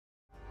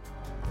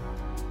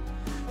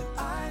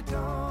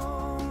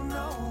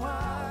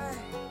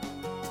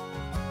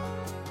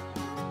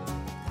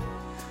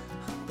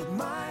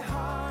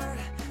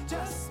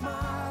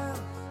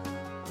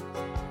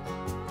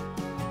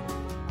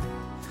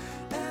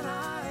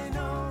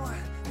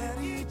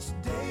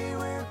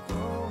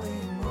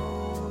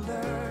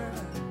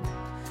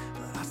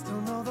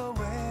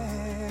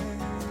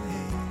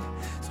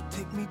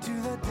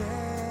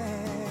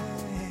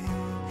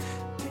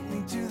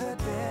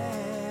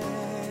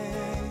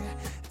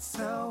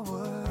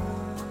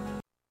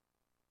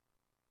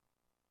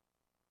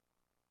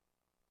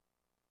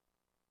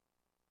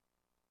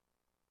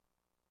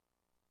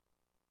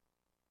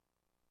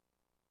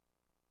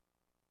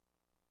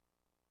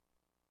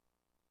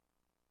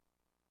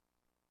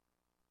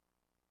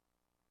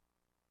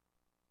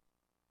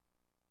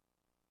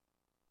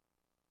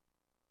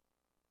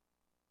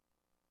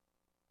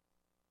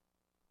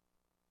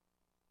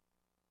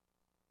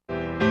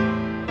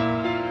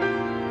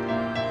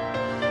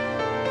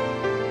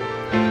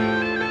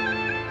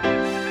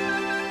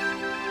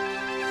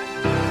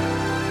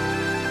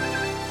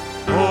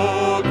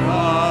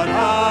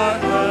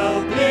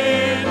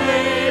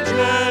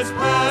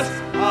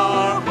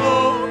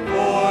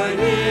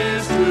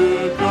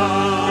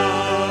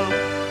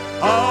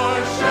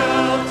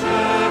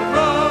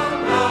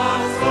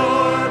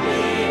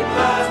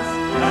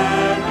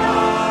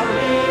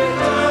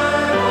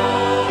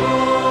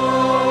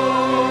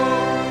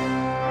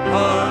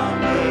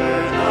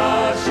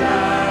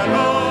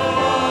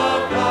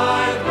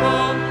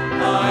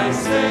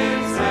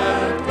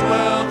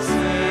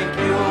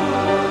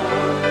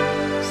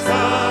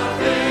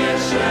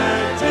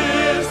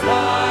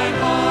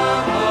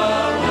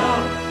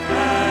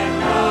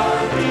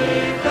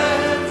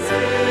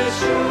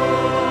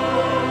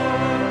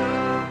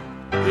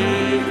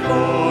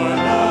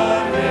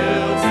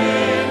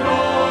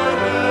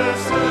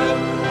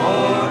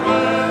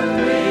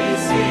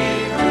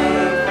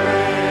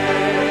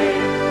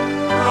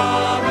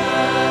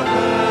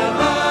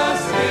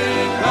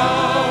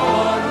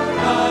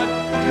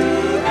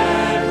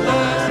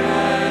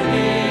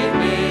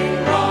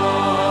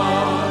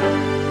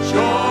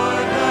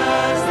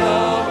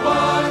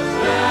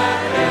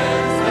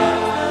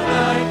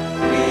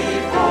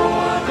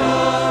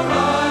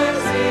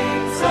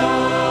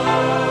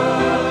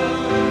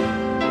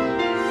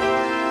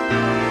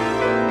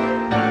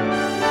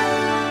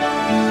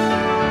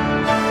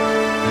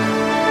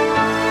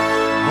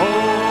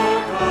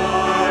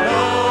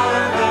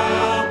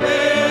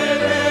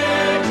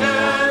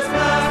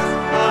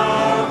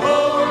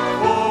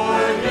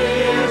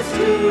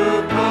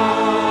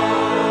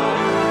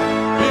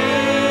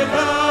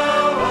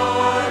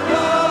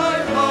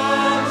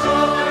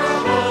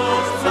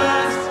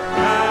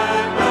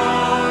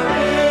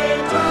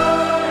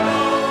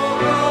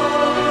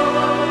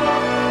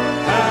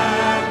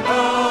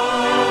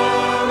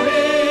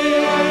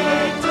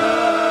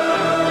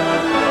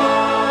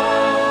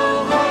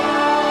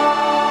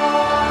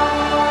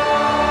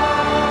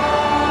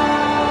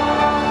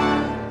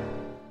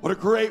What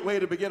a great way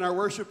to begin our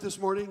worship this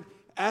morning,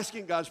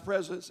 asking God's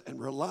presence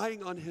and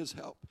relying on His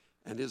help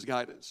and His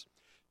guidance.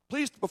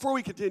 Please, before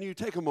we continue,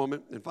 take a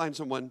moment and find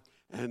someone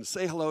and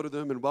say hello to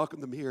them and welcome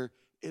them here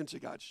into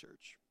God's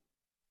church.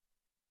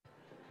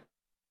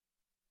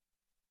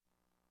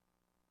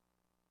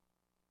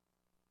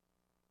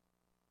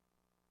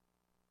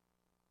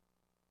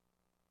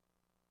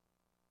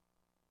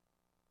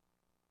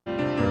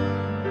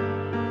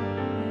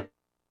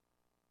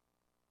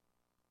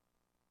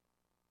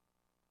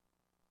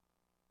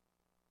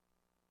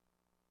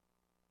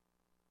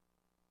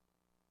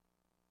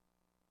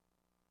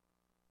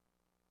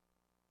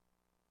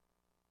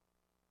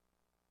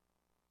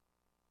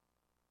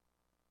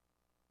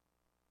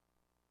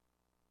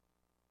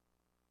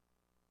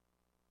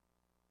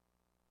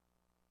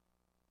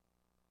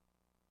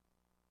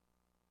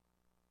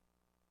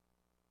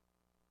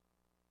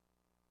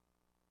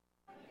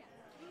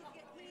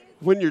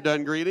 When you're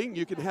done greeting,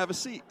 you can have a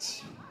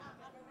seat.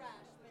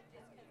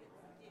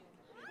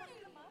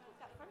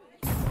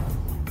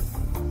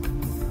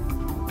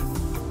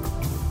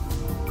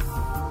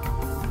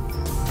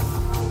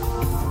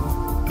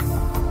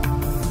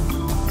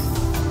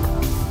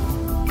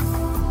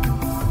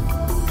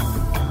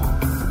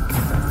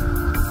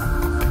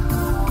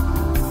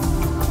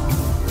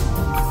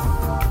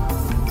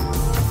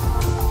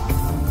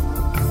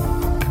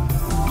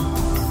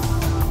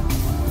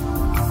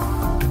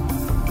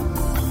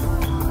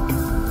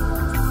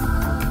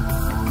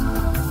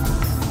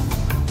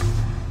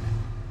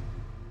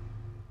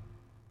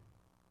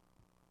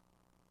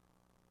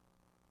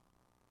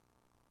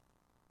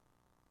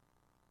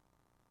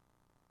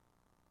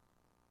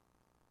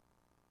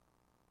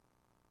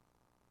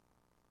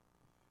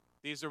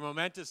 These are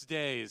momentous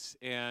days,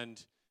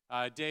 and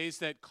days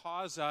that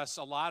cause us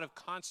a lot of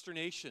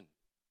consternation.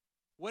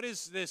 What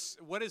is this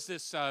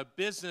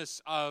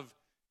business of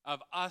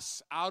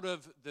us out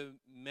of the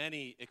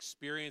many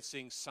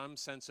experiencing some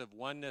sense of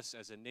oneness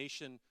as a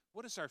nation?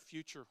 What does our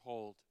future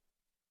hold?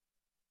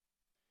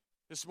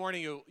 This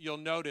morning you'll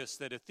notice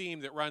that a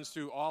theme that runs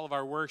through all of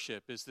our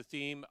worship is the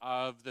theme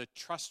of the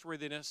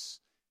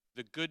trustworthiness,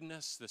 the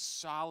goodness, the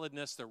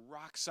solidness, the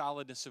rock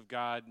solidness of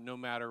God no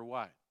matter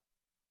what.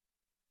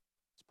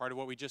 It's part of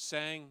what we just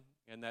sang,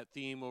 and that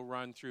theme will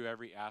run through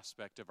every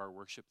aspect of our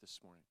worship this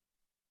morning.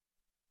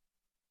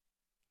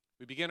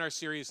 We begin our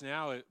series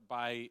now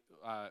by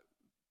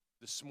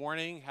this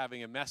morning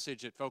having a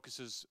message that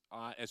focuses,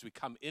 as we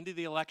come into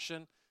the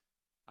election,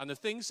 on the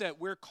things that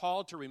we're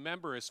called to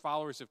remember as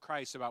followers of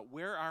Christ about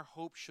where our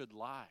hope should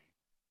lie.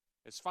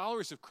 As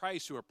followers of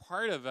Christ who are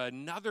part of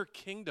another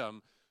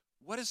kingdom,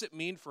 what does it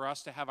mean for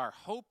us to have our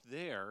hope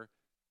there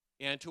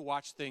and to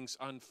watch things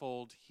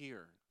unfold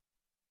here?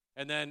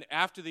 And then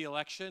after the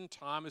election,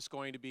 Tom is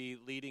going to be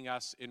leading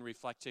us in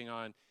reflecting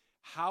on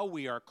how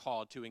we are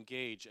called to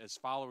engage as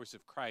followers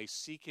of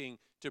Christ, seeking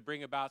to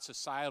bring about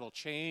societal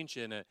change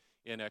in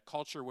a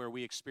culture where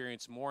we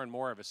experience more and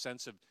more of a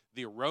sense of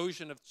the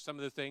erosion of some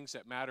of the things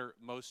that matter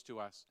most to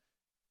us.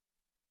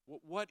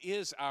 What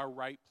is our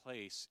right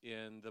place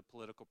in the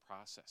political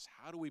process?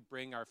 How do we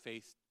bring our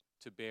faith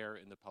to bear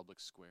in the public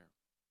square?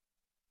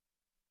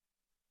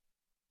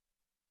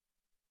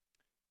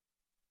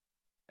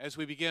 As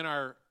we begin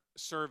our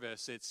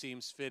service, it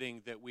seems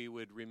fitting that we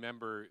would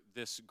remember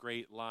this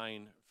great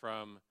line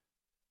from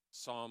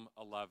Psalm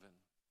 11.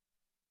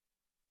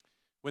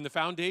 When the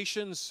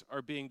foundations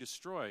are being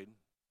destroyed,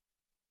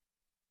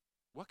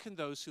 what can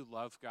those who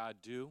love God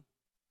do?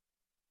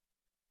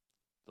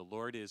 The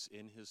Lord is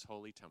in His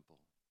holy temple.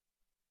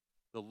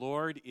 The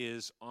Lord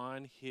is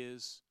on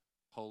His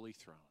holy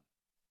throne.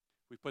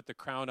 We put the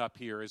crown up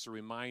here as a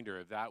reminder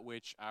of that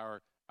which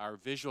our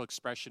visual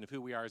expression of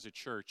who we are as a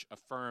church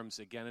affirms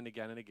again and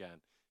again and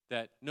again,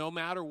 that no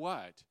matter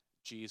what,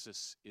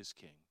 Jesus is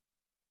King.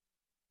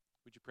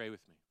 Would you pray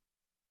with me?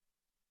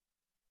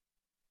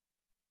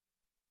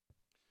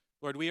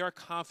 Lord, we are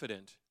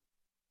confident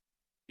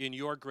in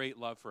your great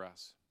love for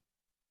us.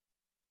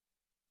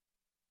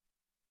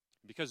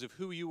 Because of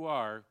who you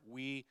are,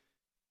 we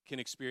can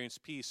experience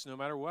peace no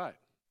matter what.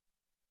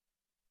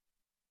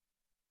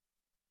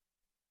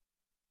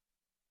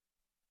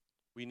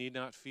 We need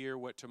not fear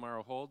what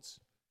tomorrow holds,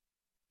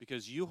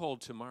 because you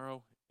hold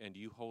tomorrow and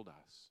you hold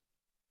us.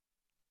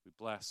 We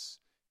bless,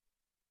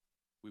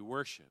 we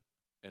worship,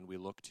 and we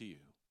look to you.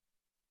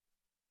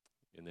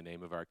 In the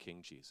name of our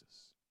King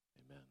Jesus,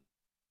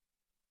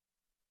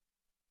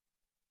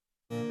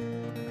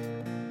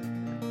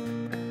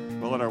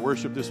 amen. Well, in our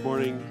worship this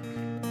morning,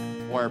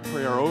 our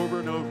prayer over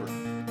and over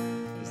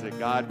is that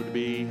God would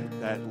be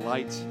that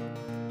light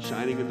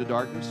shining in the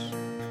darkness.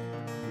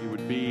 He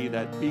would be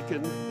that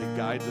beacon that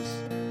guides us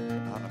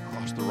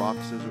across the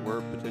rocks, as it were,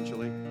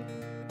 potentially,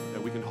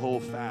 that we can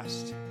hold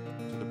fast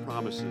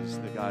promises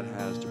that God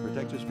has to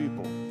protect His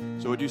people.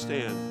 So would you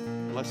stand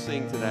and let's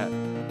sing to that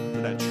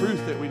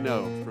truth that we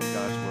know from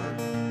God's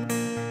Word.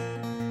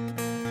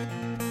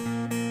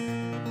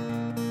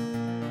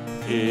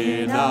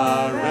 In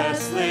our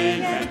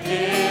wrestling and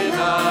in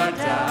our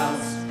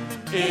doubts,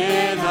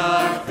 in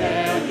our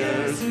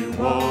failures, you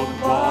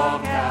won't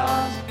walk out.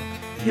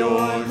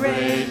 Your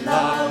great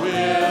love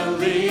will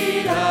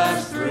lead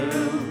us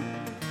through.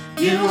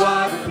 You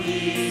are the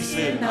peace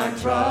in our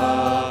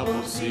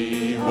troubled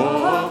sea.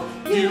 Oh,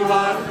 you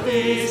are the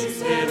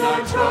peace in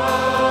our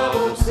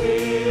troubled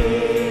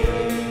sea.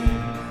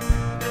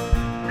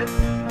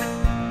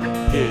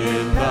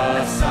 In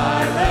the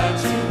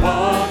silence you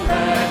won't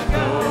let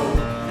go.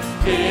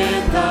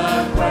 In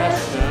the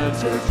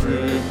questions your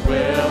truth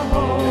will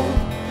hold.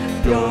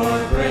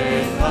 Your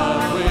great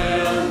love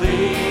will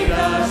lead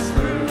us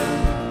through.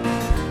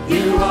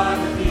 You are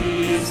the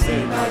peace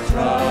in our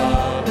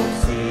troubled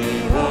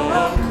sea.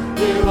 Oh,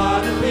 you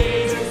are the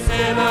peace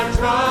in our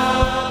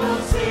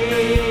troubled sea.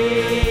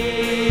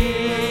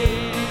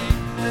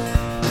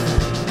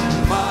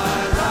 My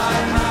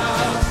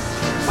lighthouse,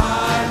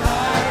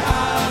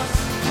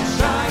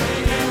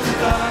 shining in the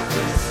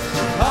darkness,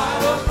 I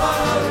will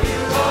follow you.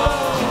 Oh,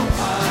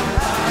 my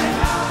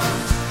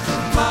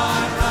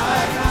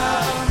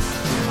lighthouse,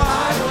 I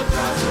will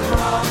trust the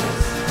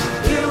promise.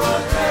 You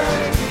will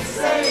carry me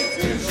safe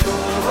to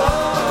shore.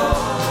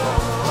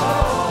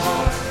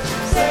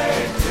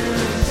 Safe to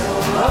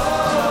shore.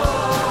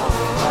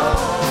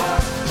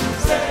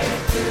 Safe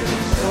to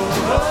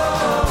shore.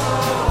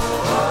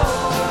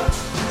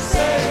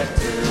 Safe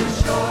to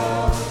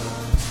shore.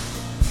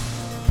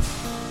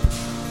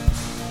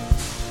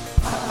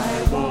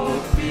 I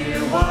won't fear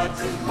what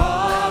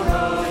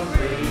tomorrow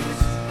brings.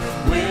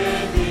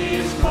 With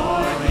each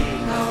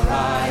morning I'll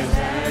rise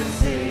and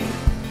sing.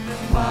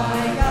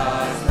 My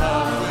God's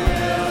love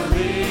will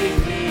lead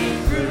me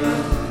through.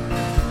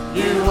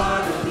 You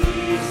are the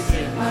peace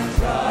in my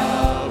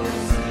troubled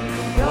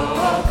sea. Oh,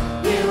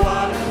 you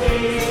are the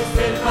peace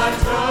in my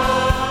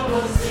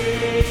troubled sea.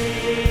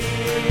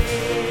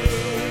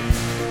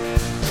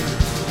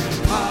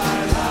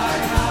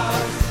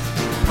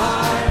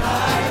 My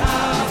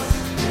lighthouse,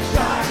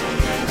 shining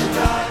in the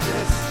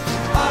darkness,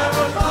 I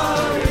will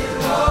follow you.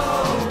 Oh,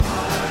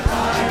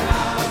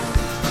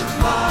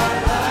 my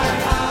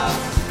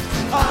lighthouse,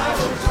 I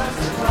will trust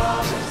the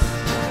promise.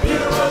 You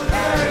will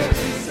carry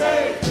me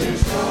safe to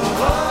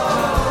shore.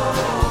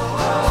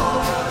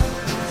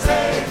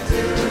 Safe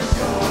to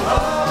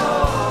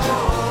shore.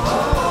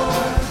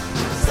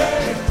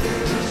 Safe to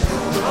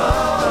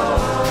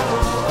shore.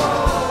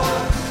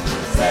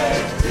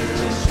 Safe to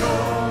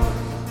shore.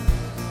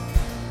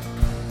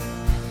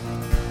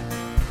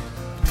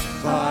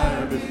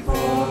 Fire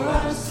before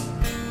us,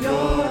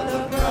 you're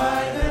the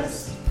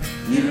brightest.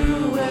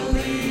 You will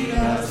lead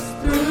us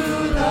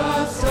through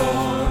the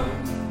storm.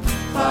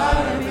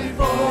 Fire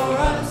before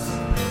us,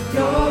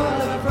 you're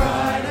the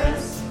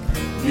brightest.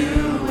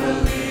 You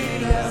will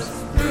lead us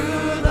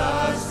through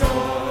the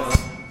storm.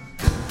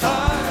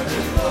 Fire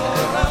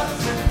before us,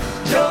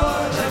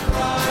 you're the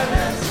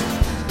brightest.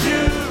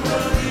 You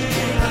will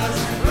lead us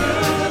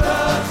through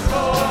the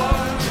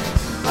storm.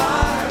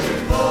 Fire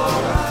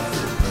before us,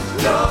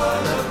 you're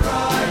the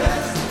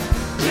brightest.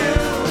 You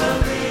will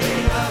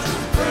lead us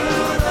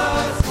through the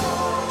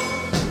storm.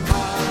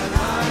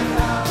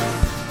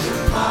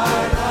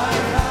 My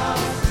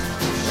lighthouse,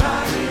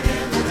 shining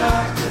in the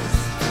darkness,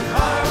 I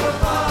will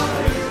follow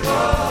you. Oh,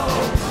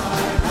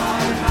 my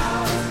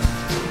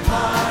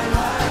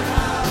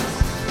lighthouse,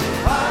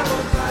 I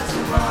will trust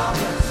the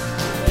promise.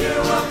 You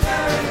will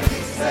carry me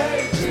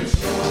safe to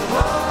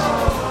shore.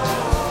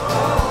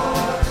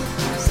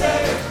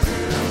 Safe to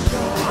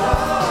shore.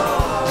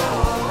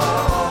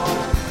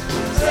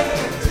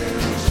 Safe to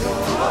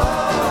shore.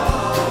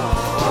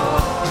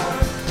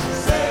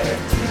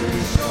 Safe to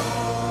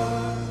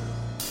shore.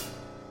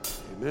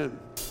 Amen.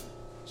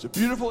 It's a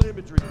beautiful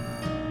imagery.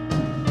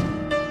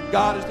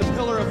 God is the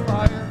pillar of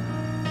fire,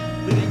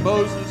 leading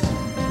Moses,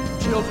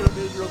 children of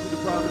Israel, through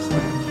the promised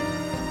land,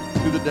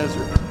 through the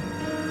desert.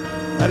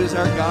 That is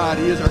our God.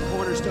 He is our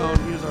cornerstone.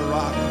 He is our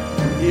rock.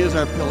 He is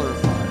our pillar of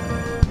fire.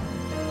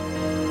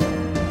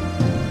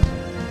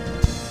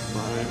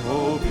 My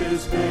hope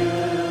is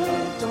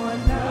built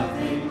on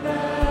nothing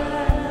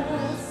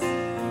less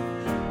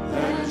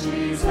than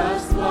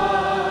Jesus'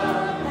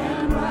 blood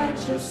and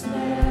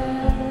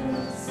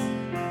righteousness.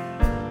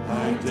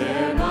 I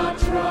dare not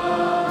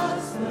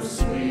trust the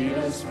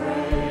sweetest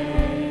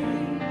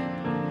frame,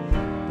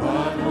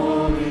 but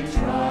wholly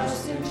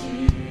trust in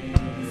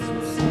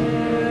Jesus'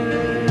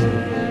 name.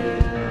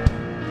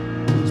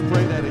 Let's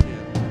pray that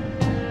again.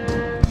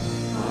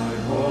 My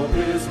hope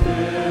is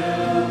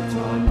built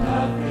on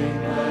nothing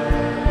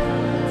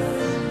less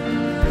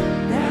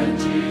than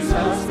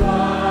Jesus'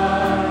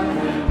 blood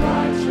and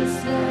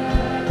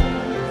righteousness.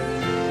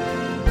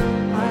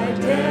 I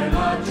dare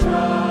not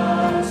trust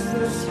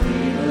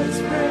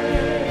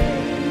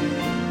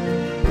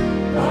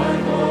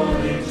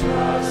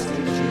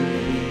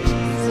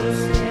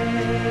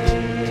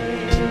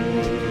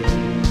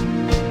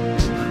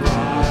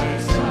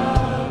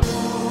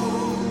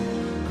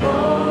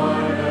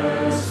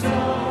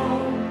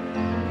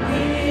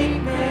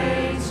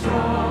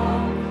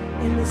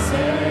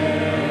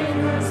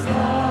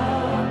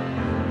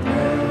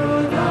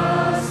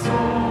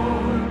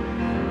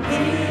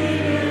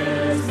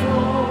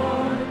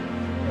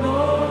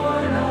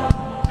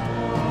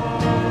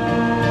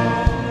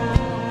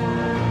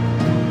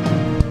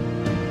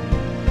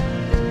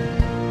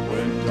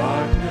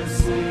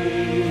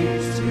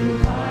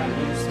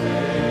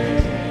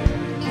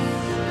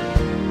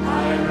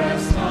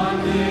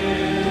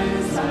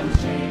His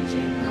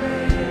unchanging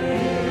grace.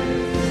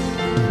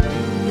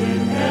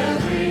 In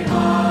every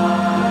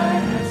high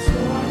and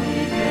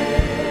stormy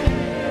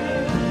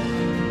gale,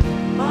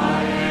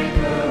 my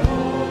anchor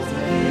holds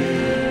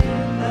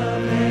within the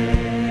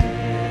veil.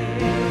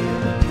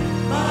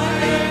 My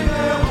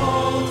anchor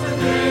holds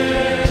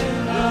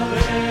within the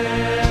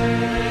veil.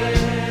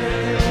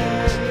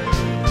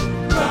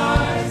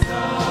 Christ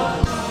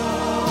alone,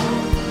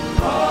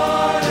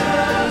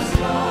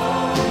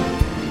 cornerstone,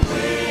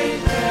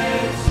 weak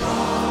made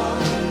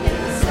strong in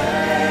the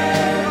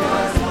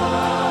Savior's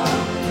love.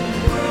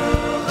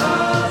 Through the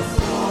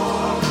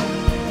storm,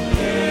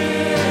 He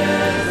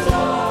is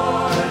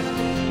Lord,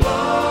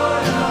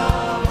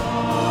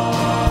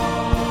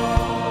 Lord of all.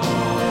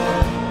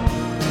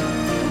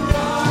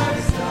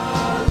 Christ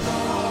alone,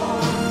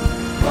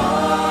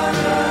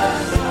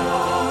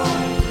 cornerstone,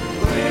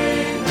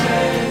 weak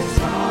made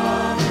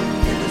strong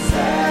in the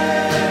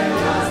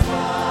Savior's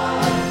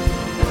love.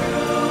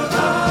 Through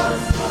the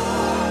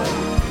storm,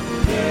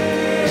 He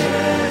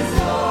is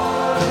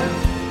Lord,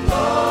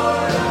 Lord of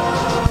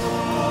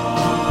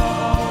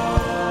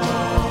He's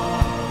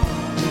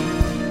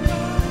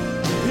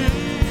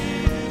Lord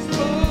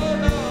of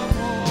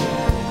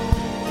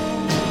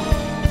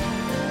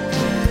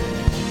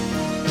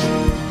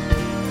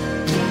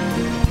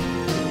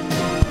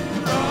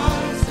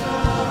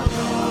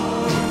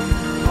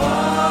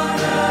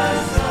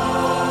Christ alone,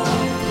 cornerstone,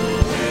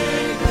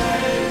 weak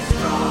made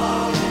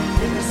strong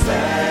in the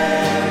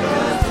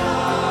Savior's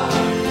love.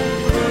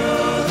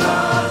 Through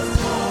the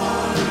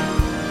storm,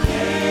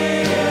 He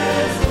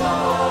is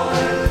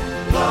Lord,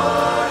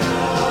 Lord of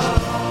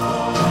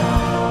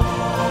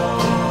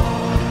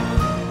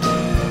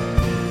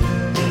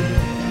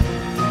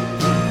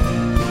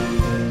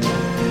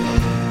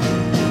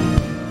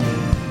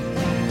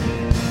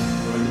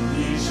When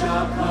He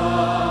shall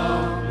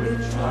come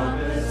with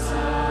trumpet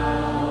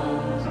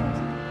sound,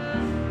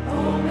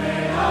 oh,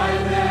 may I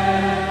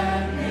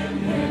then in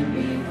Him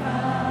be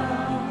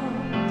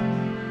found,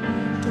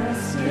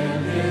 dressed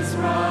in His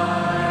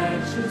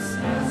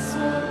righteousness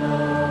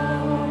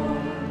alone,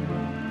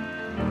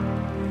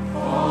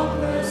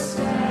 faultless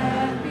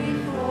stand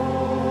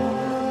before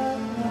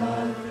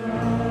the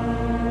throne.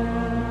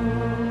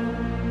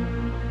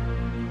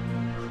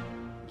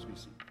 Please be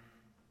seated.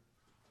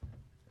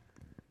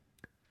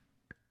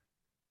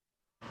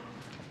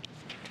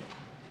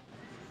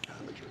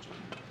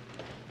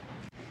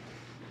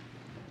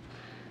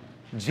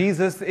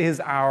 Jesus is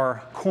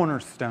our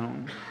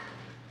cornerstone.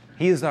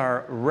 He is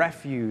our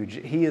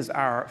refuge. He is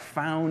our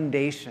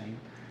foundation.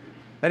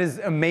 That is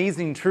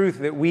amazing truth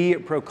that we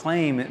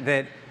proclaim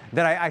that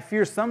I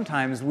fear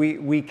sometimes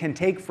we can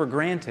take for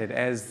granted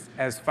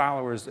as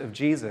followers of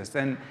Jesus.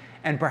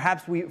 And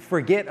perhaps we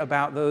forget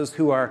about those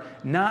who are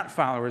not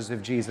followers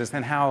of Jesus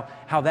and how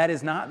that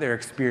is not their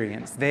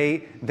experience.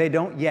 They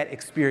don't yet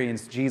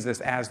experience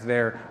Jesus as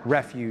their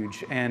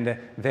refuge and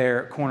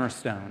their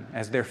cornerstone,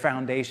 as their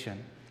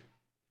foundation.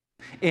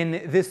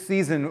 In this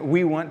season,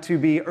 we want to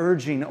be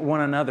urging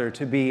one another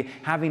to be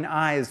having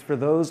eyes for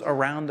those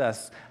around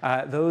us,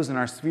 those in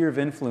our sphere of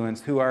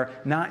influence who are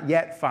not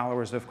yet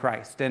followers of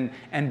Christ, and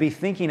be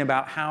thinking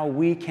about how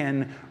we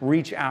can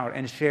reach out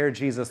and share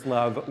Jesus'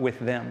 love with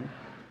them.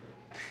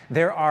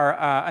 There are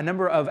a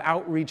number of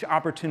outreach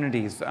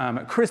opportunities,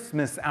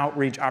 Christmas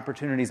outreach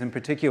opportunities in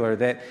particular,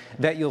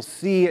 that you'll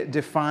see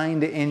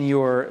defined in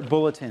your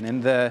bulletin.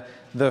 In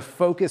the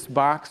focus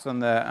box on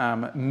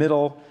the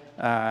middle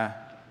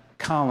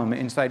column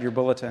inside your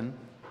bulletin.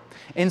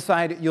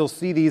 Inside, you'll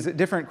see these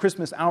different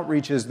Christmas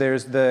outreaches.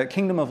 There's the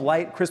Kingdom of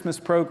Light Christmas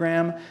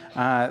program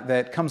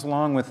that comes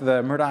along with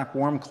the Murdoch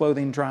Warm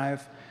Clothing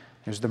Drive.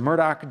 There's the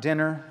Murdoch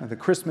Dinner, the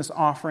Christmas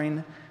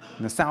Offering,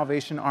 and the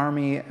Salvation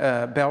Army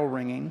bell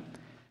ringing.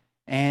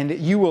 And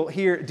you will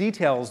hear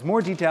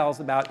more details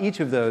about each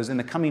of those in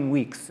the coming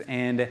weeks.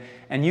 And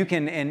you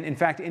can, and in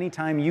fact,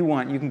 anytime you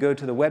want, you can go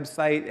to the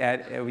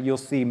website. You'll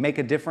see Make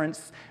a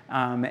Difference.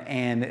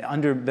 And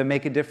under the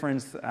Make a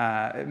Difference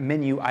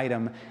menu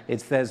item,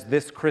 it says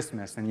This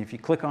Christmas. And if you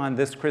click on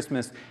This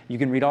Christmas, you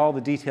can read all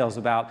the details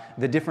about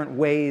the different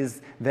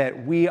ways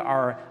that we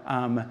are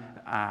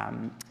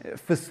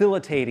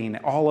facilitating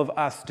all of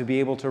us to be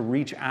able to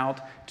reach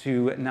out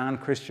to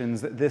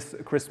non-Christians this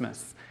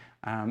Christmas.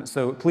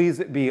 So please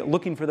be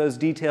looking for those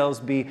details,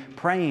 be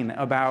praying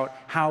about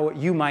how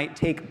you might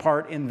take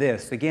part in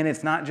this. Again,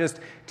 it's not just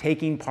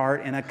taking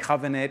part in a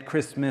covenant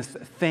Christmas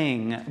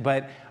thing,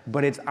 but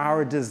it's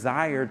our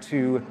desire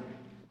to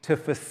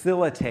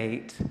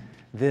facilitate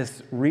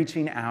this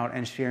reaching out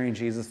and sharing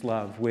Jesus'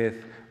 love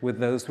with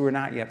those who are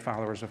not yet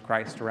followers of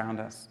Christ around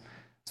us.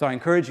 So I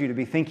encourage you to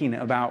be thinking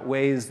about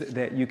ways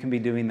that you can be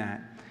doing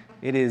that.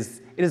 It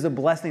is a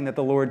blessing that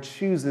the Lord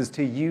chooses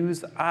to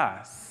use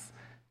us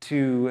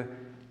to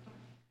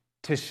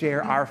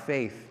share our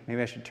faith.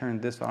 Maybe I should turn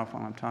this off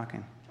while I'm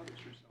talking.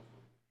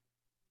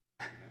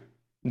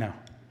 No.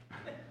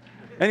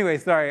 Anyway,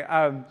 sorry.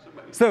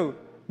 So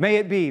May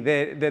it be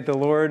that the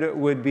Lord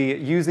would be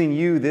using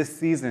you this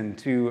season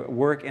to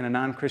work in a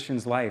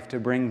non-Christian's life to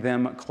bring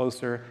them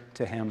closer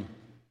to Him.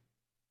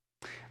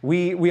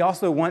 We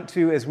also want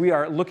to, as we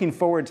are looking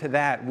forward to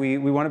that, we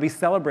want to be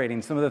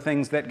celebrating some of the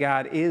things that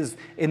God is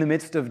in the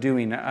midst of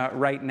doing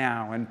right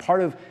now. And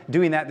part of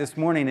doing that this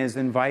morning is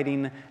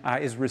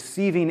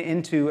receiving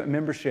into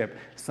membership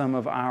some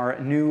of our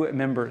new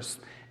members.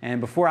 And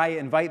before I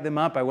invite them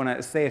up, I want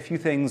to say a few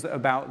things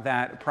about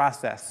that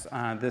process,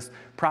 this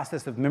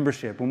process of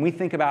membership. When we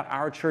think about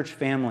our church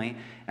family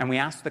and we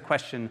ask the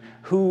question,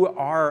 who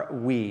are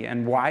we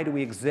and why do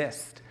we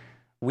exist?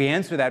 We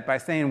answer that by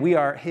saying we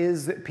are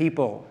His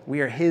people.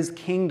 We are His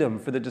kingdom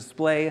for the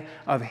display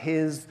of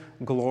His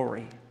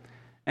glory.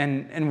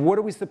 And what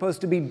are we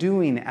supposed to be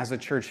doing as a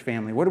church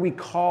family? What are we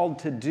called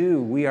to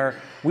do? We are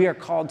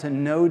called to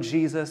know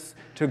Jesus,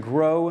 to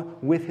grow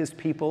with His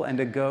people, and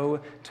to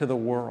go to the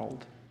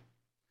world.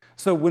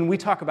 So when we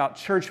talk about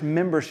church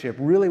membership,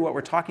 really what we're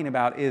talking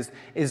about is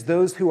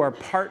those who are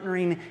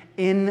partnering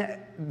in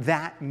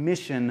that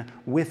mission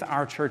with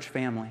our church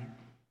family.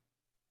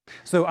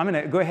 So I'm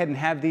going to go ahead and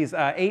have these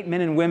 8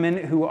 men and women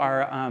who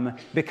are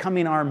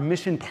becoming our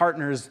mission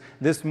partners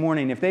this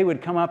morning, if they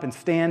would come up and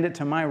stand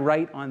to my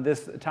right on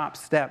this top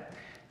step.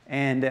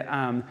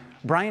 And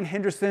Brian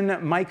Henderson,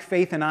 Mike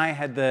Faith, and I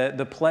had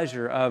the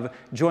pleasure of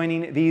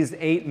joining these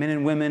 8 men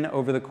and women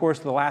over the course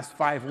of the last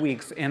 5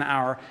 weeks in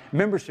our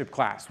membership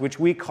class, which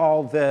we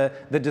call the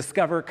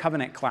Discover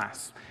Covenant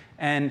class.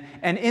 And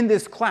in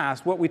this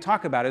class, what we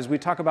talk about is we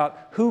talk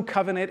about who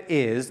Covenant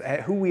is,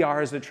 who we are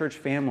as a church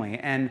family,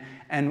 and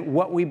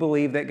what we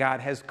believe that God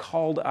has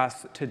called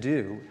us to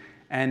do.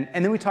 And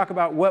then we talk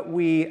about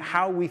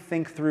how we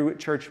think through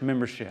church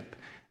membership.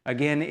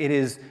 Again, it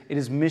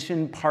is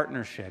mission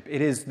partnership.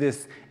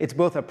 It's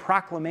both a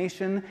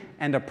proclamation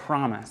and a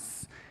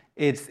promise.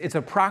 It's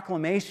a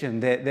proclamation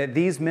that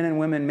these men and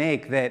women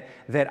make that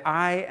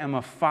I am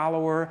a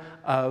follower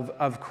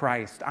of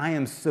Christ. I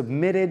am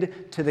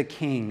submitted to the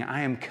King.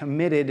 I am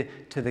committed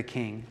to the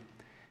King.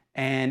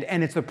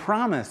 And it's a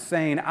promise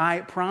saying,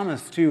 I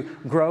promise to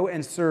grow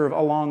and serve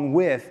along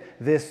with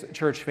this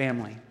church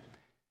family.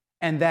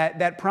 And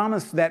that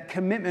promise, that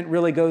commitment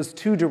really goes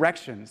 2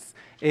 directions.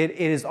 It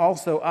is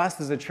also us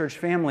as a church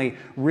family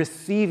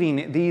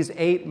receiving these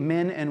 8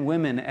 men and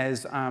women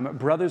as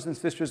brothers and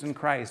sisters in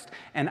Christ,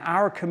 and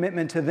our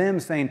commitment to them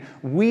saying,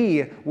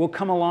 we will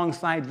come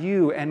alongside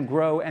you and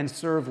grow and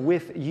serve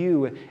with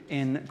you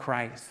in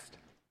Christ.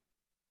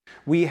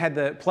 We had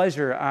the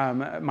pleasure,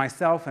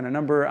 myself and a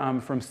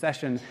number from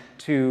Session,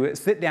 to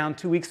sit down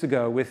 2 weeks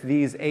ago with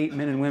these 8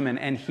 men and women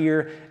and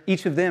hear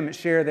each of them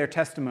share their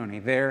testimony,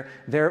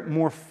 their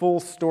more full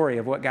story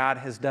of what God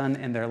has done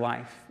in their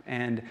life.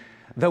 And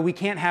though we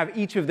can't have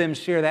each of them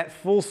share that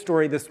full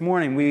story this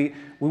morning, we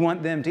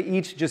want them to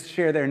each just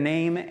share their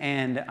name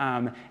and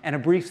a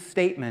brief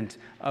statement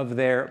of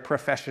their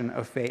profession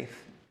of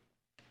faith.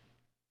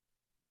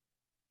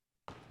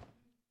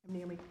 I'm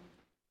Naomi.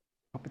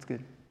 Hope it's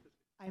good.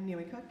 I'm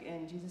Naomi Cook,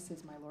 and Jesus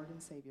is my Lord and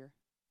Savior.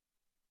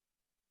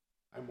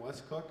 I'm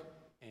Wes Cook,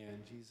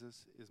 and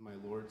Jesus is my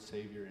Lord,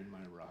 Savior, and my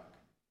rock.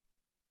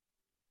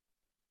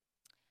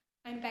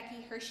 I'm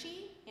Becky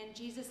Hershey, and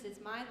Jesus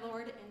is my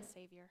Lord and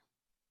Savior.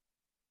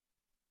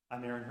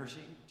 I'm Aaron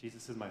Hershey.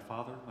 Jesus is my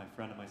Father, my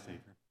friend, and my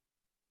Savior.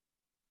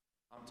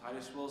 I'm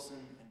Titus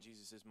Wilson, and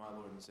Jesus is my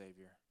Lord and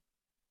Savior.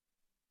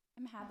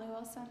 I'm Hadley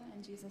Wilson,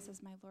 and Jesus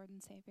is my Lord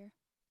and Savior.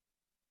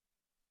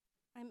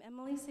 I'm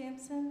Emily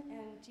Sampson,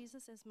 and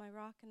Jesus is my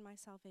rock and my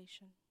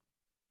salvation.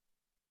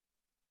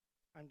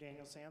 I'm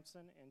Daniel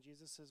Sampson, and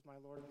Jesus is my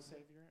Lord and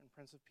Savior and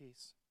Prince of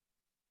Peace.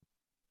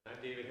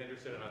 I'm David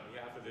Henderson, and on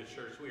behalf of this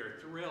church, we are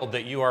thrilled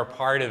that you are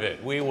part of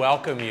it. We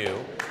welcome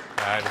you.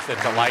 It's a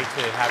delight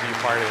to have you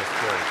part of this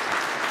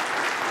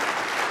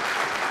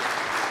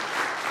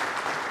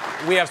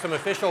church. We have some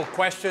official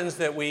questions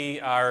that we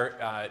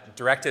are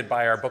directed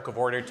by our Book of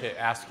Order to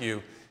ask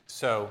you.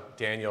 So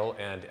Daniel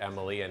and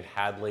Emily and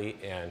Hadley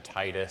and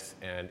Titus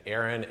and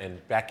Aaron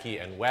and Becky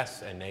and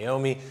Wes and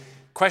Naomi,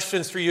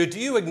 questions for you. Do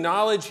you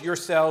acknowledge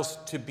yourselves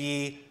to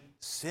be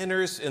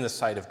sinners in the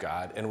sight of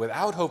God and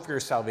without hope for your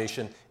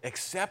salvation,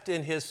 except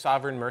in His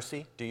sovereign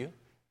mercy? Do you?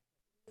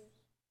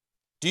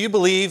 Do you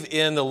believe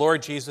in the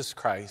Lord Jesus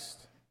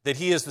Christ, that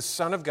He is the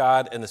Son of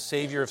God and the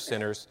Savior of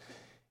sinners,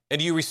 and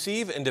do you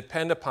receive and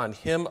depend upon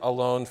Him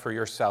alone for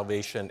your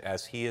salvation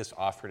as He is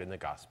offered in the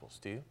Gospels?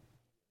 Do you?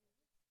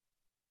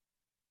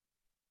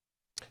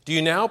 Do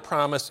you now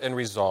promise and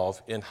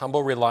resolve in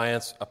humble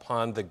reliance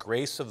upon the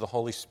grace of the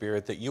Holy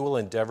Spirit that you will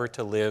endeavor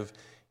to live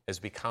as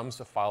becomes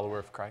a follower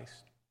of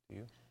Christ? Do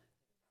you?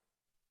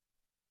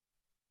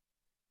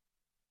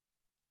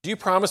 Do you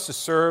promise to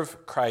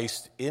serve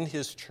Christ in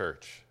His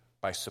church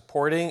by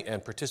supporting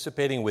and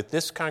participating with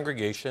this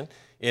congregation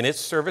in its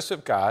service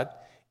of God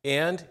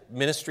and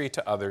ministry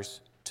to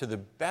others to the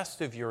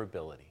best of your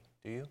ability?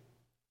 Do you?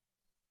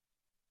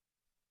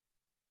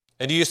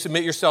 And do you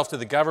submit yourself to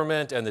the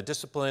government and the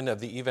discipline of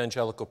the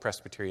Evangelical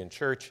Presbyterian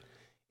Church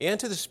and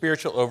to the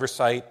spiritual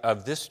oversight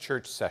of this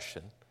church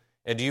session?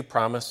 And do you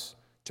promise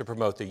to to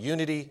promote the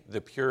unity,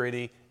 the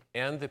purity,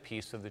 and the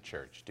peace of the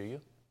church. Do you?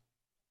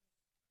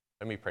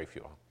 Let me pray for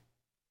you all.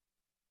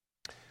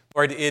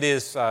 Lord, it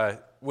is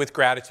with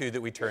gratitude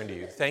that we turn to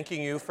you,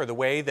 thanking you for the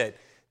way that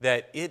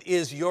it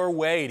is your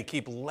way to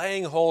keep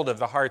laying hold of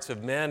the hearts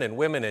of men and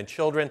women and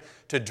children,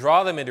 to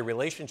draw them into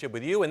relationship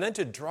with you, and then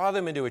to draw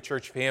them into a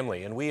church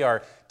family. And we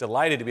are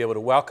delighted to be able to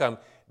welcome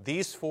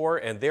these four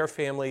and their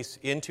families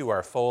into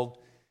our fold.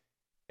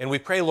 And we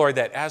pray, Lord,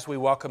 that as we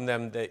welcome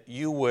them, that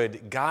you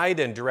would guide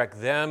and direct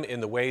them in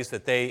the ways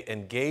that they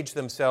engage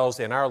themselves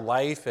in our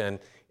life and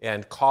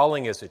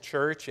calling as a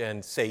church,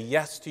 and say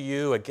yes to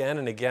you again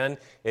and again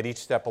at each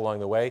step along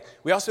the way.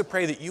 We also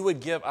pray that you would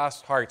give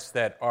us hearts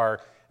that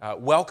are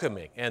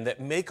welcoming and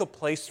that make a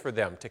place for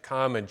them to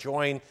come and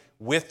join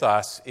with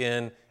us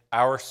in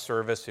our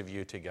service of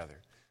you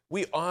together.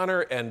 We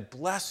honor and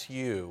bless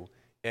you,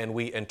 and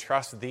we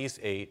entrust these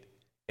 8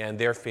 and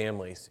their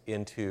families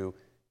into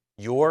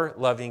your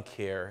loving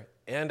care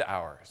and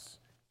ours.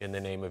 In the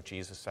name of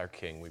Jesus, our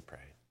King, we pray.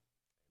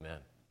 Amen.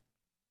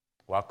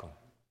 Welcome.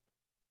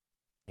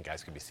 You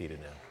guys can be seated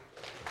now.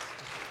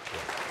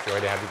 Joy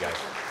to have you guys.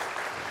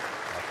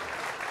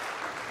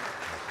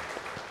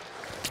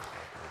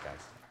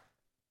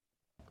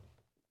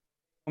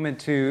 Moment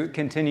to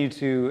continue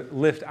to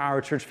lift our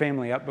church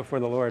family up before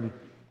the Lord.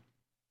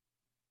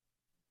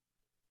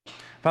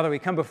 Father, we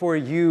come before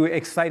you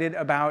excited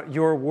about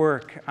your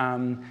work,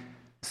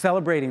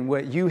 celebrating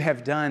what you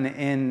have done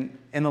in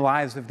the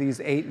lives of these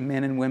 8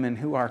 men and women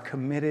who are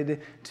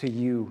committed to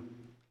you.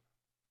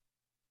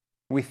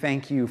 We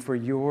thank you for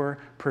your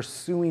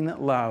pursuing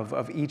love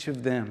of each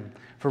of them,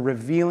 for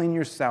revealing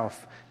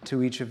yourself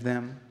to each of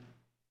them.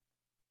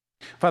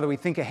 Father, we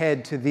think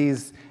ahead to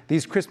these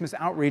Christmas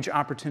outreach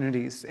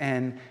opportunities,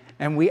 and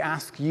we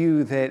ask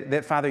you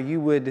that Father,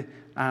 you would,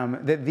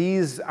 that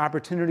these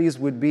opportunities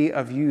would be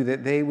of you,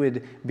 that they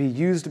would be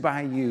used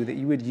by you, that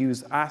you would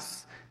use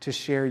us to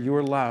share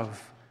your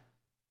love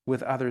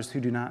with others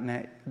who do not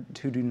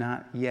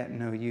yet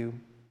know you.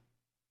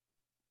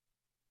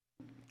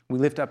 We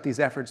lift up these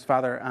efforts,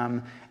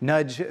 Father.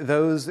 Nudge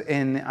those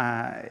in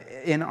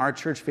our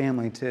church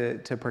family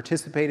to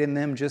participate in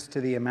them just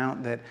to the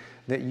amount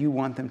that you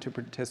want them to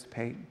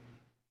participate.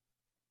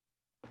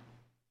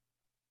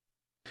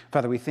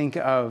 Father, we think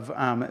of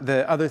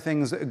the other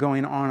things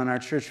going on in our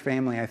church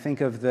family. I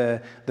think of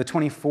the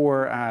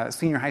 24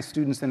 senior high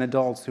students and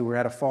adults who were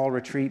at a fall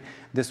retreat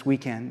this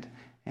weekend.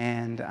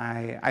 And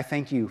I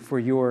thank you for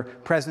your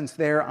presence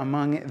there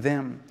among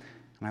them.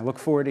 And I look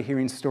forward to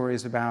hearing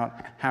stories about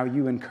how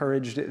you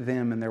encouraged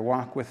them in their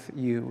walk with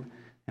you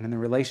and in the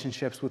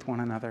relationships with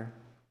one another.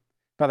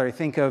 Father, I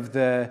think of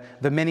the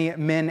many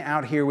men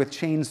out here with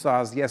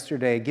chainsaws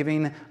yesterday,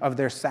 giving of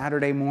their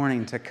Saturday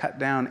morning to cut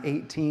down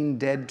 18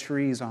 dead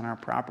trees on our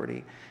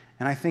property.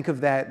 And I think of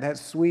that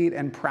sweet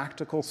and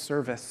practical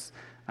service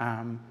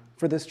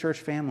for this church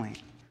family.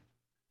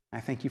 I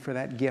thank you for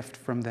that gift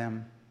from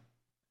them.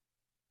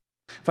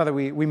 Father,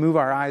 we move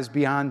our eyes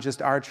beyond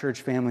just our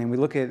church family, and we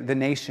look at the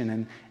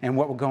nation and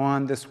what will go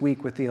on this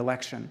week with the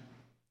election.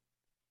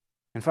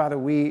 And Father,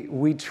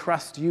 we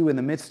trust you in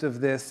the midst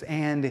of this,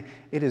 and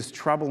it is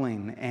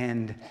troubling,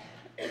 and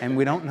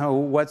we don't know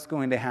what's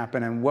going to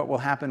happen and what will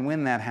happen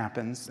when that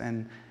happens.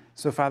 And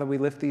so, Father, we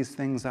lift these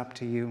things up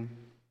to you.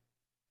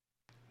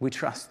 We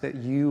trust that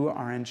you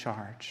are in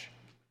charge.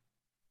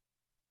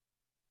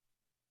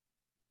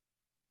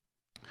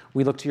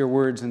 We look to your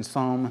words in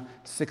Psalm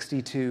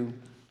 62.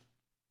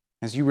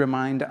 As you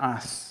remind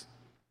us,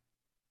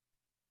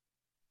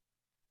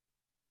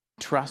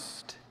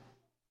 trust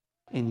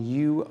in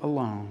you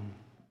alone,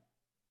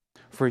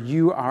 for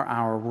you are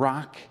our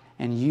rock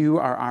and you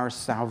are our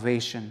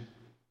salvation.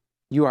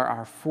 You are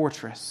our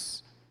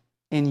fortress.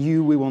 In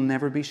you we will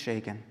never be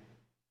shaken.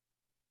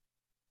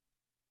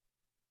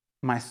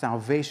 My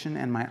salvation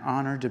and my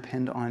honor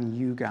depend on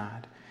you,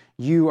 God.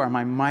 You are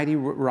my mighty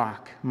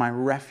rock, my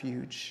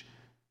refuge.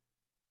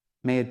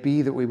 May it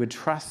be that we would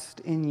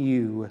trust in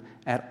you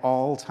at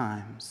all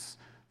times,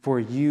 for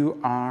you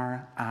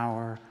are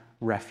our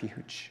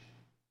refuge.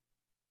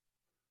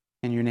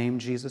 In your name,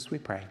 Jesus, we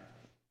pray.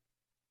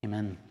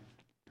 Amen.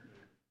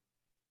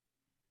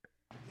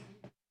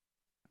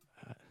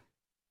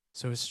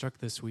 So I was struck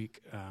this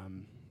week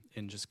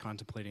in just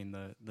contemplating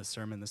the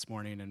sermon this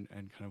morning and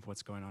kind of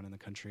what's going on in the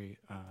country,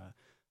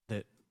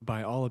 that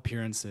by all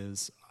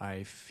appearances,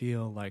 I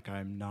feel like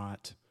I'm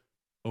not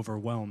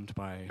overwhelmed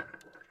by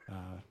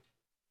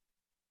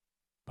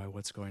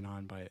what's going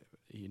on, by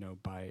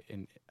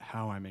in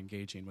how I'm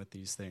engaging with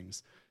these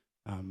things.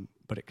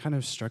 But it kind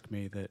of struck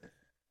me that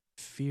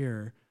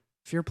fear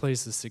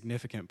plays a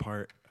significant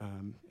part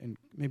in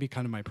maybe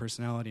kind of my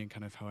personality and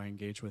kind of how I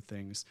engage with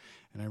things.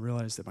 And I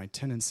realized that my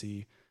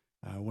tendency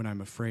when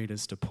I'm afraid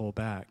is to pull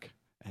back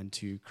and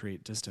to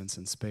create distance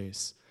and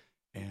space.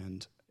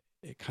 And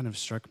it kind of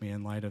struck me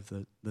in light of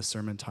the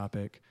sermon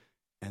topic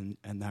and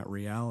that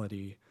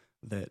reality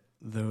that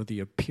though the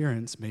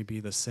appearance may be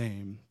the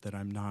same, that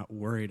I'm not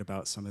worried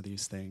about some of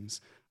these things.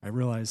 I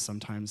realize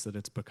sometimes that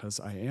it's because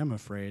I am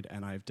afraid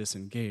and I've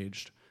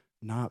disengaged,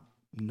 not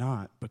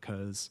not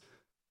because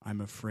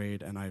I'm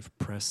afraid and I've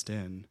pressed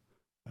in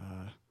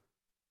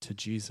to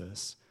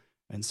Jesus.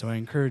 And so I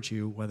encourage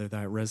you, whether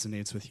that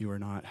resonates with you or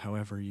not,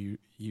 however you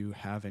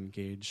have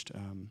engaged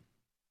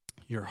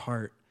your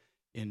heart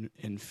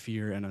in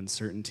fear and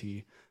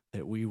uncertainty,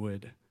 that we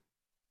would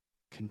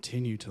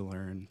continue to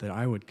learn, that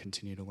I would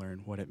continue to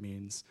learn what it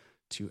means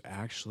to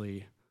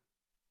actually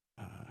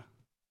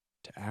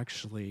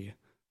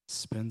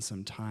spend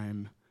some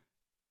time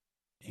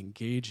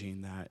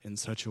engaging that in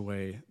such a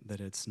way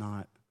that it's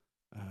not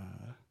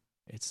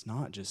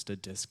just a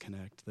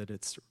disconnect, that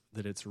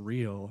it's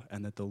real,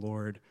 and that the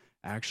Lord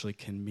actually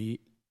can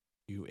meet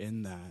you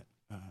in that,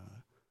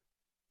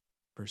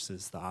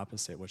 versus the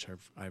opposite, which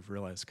I've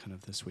realized kind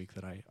of this week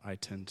that I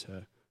tend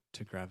to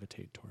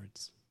gravitate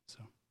towards. So.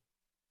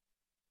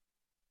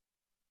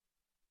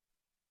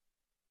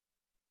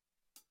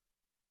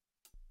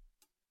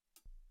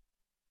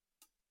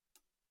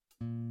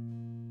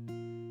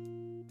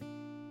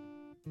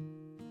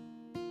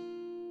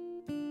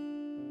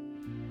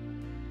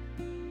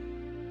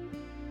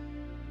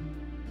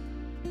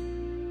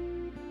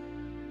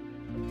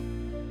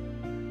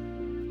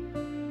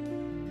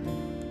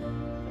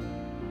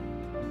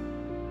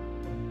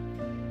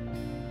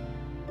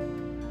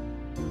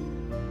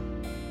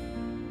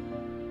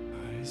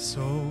 My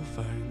soul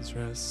finds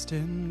rest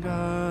in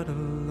God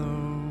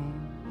alone,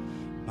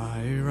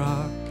 my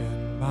rock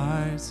and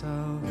my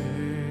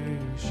salvation,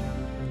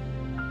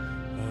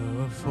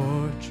 a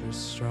fortress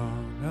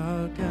strong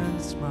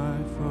against my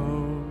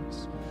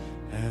foes,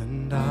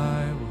 and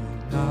I will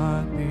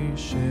not be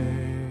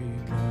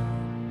shaken.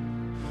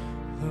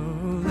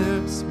 Though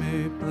lips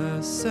may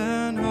bless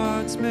and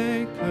hearts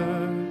may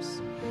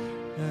curse,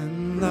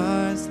 and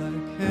lies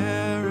like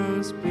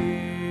arrows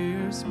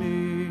pierce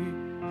me,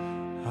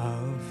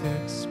 I'll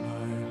fix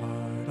my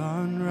heart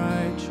on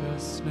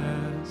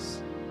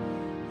righteousness.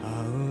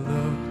 I'll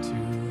look to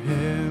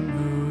him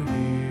who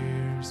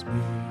hears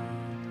me.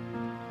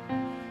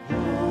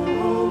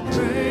 Oh,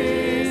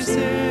 praise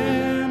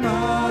him,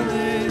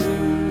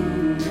 hallelujah,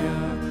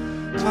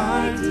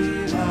 my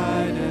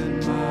delight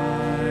and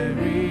my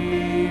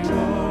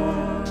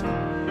reward,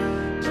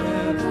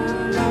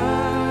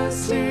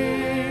 everlasting,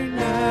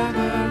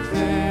 never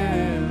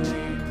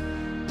failing,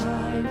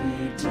 my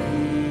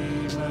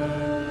Redeemer,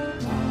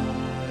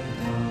 my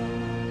God.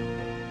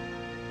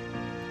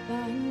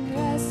 Find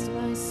rest,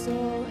 my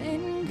soul,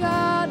 in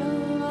God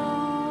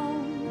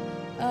alone,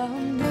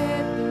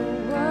 amid the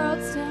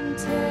world's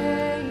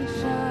temptations.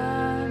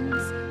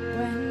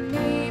 When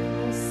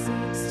evil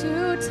seeks to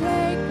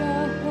take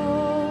a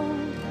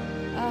hold,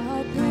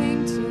 I'll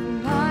cling to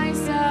my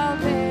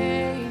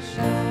salvation.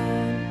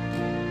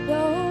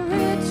 Though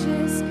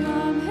riches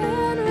come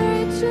and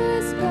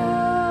riches go,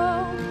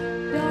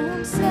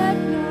 don't set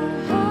your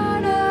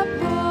heart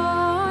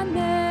upon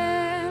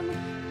them.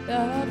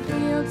 The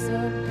fields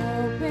of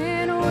hope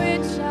in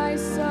which I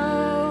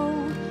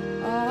sow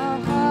are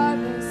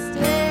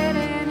harvested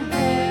in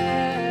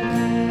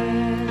heaven.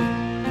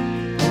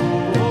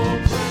 Oh,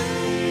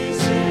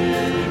 praise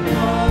him,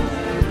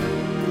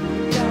 hallelujah,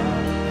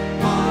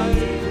 my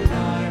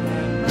delight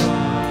and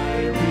my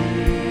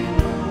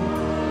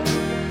reward,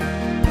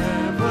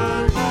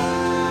 everlasting,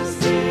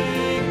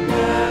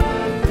 never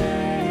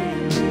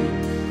failing,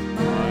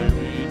 my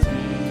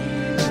Redeemer,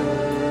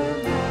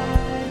 my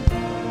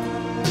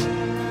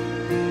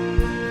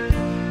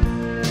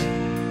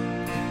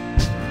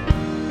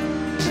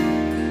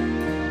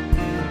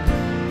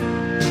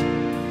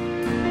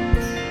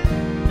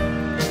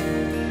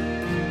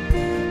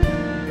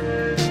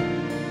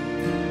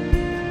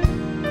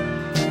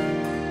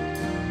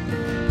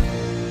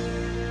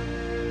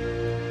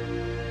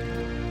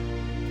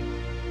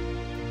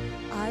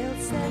I'll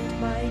set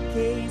my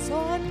gaze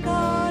on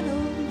God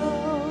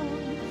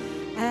alone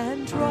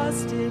and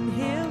trust in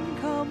him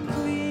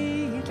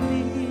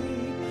completely.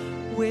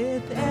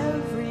 With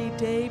every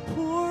day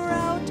pour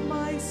out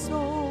my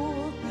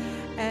soul,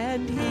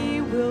 and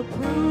he will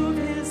prove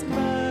his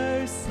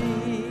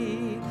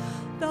mercy.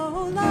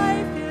 Though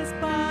life is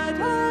but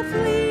a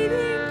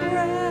fleeting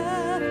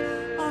breath,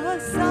 a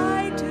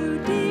sigh too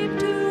deep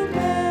to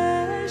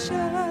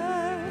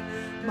measure,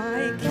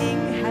 my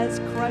King has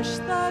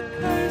crushed the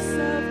curse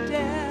of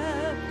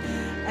death,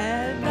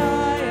 and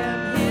I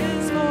am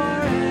his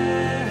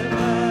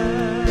forever.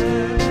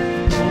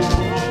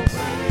 Oh,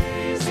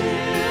 praise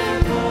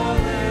him,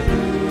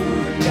 hallelujah,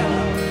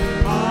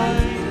 my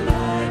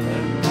delight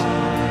and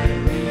my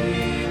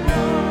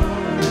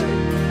reward,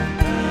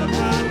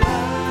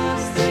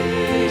 everlasting,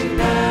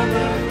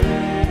 never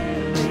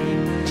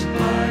failing,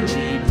 my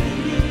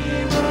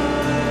Redeemer,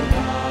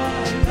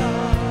 my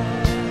God.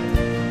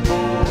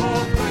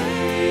 Oh,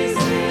 praise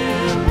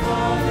him,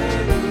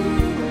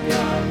 hallelujah,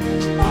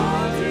 my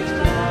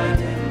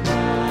delight and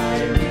my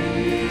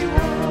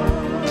reward,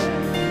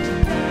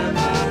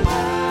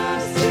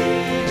 everlasting,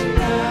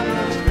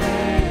 never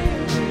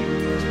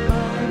failing,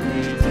 my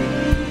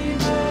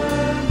Redeemer,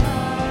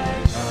 my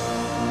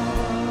God.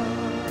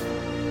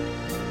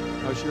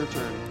 Now it's your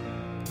turn.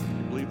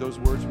 You believe those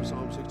words from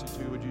Psalm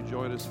 62, would you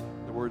join us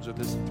in the words of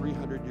this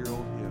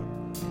 300-year-old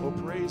hymn? Oh,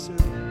 praise him,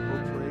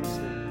 oh, praise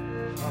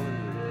him,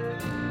 hallelujah.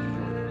 Would you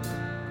join us?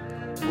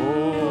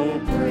 Oh,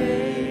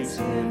 praise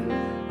him,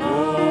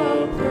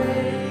 oh,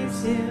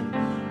 praise him,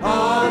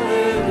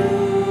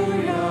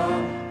 hallelujah,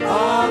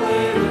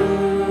 hallelujah.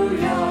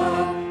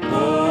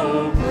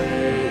 Oh,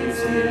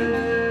 praise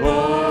him,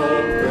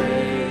 oh,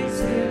 praise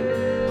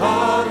him,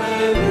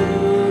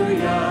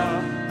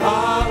 hallelujah,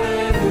 hallelujah.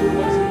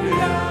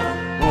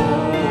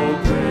 Oh,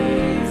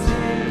 praise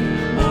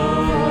him,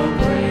 oh,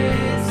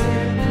 praise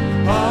him,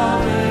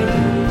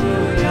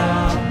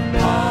 hallelujah,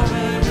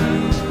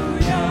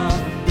 hallelujah.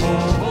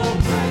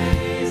 Oh,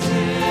 praise him,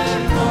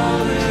 hallelujah,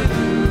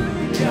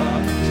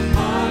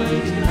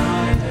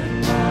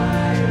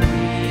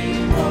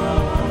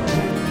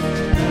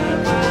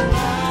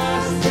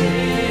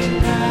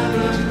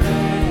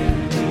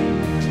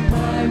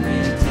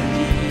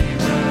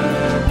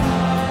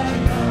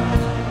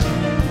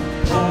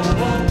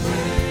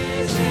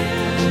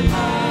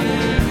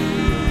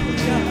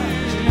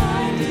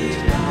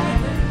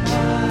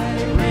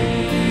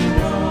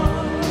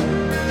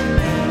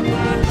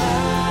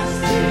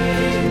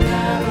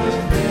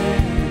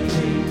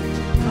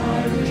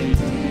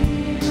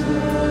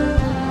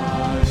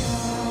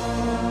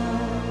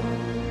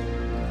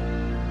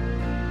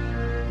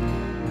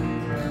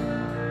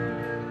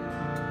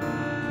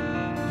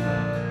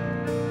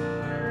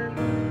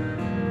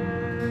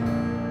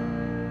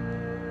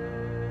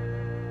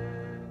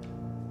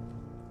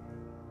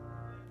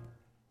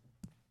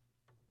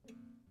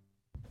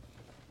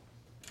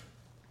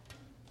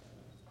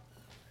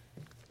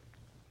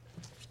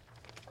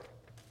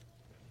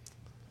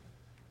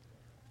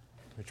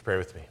 Would you pray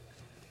with me?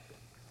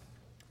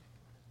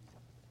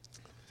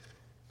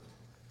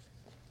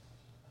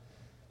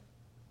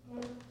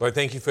 Lord,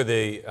 thank you for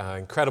the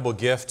incredible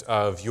gift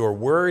of your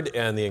word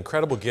and the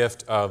incredible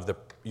gift of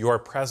your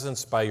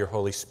presence by your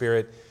Holy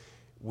Spirit.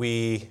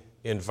 We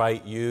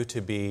invite you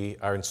to be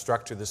our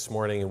instructor this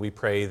morning, and we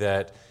pray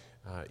that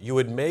you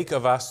would make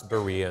of us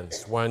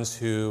Bereans, ones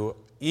who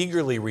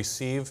eagerly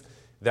receive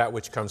that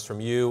which comes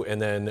from you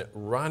and then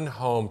run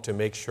home to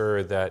make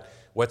sure that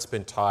what's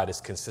been taught is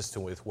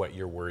consistent with what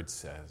your word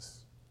says.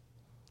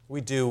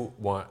 We do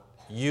want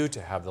you to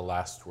have the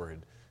last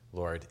word,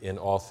 Lord, in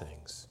all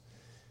things.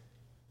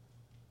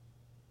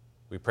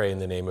 We pray in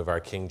the name of our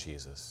King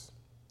Jesus.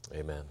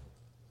 Amen.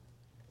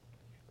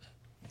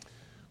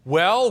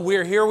 Well,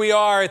 here we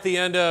are at the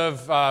end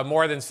of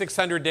more than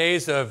 600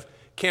 days of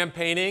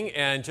campaigning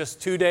and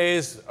just 2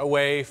 days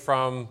away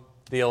from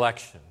the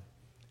election.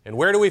 And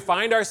where do we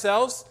find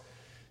ourselves?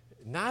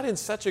 Not in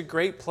such a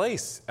great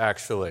place,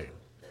 actually.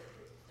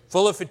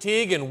 Full of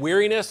fatigue and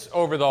weariness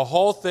over the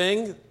whole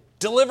thing.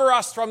 Deliver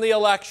us from the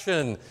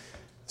election,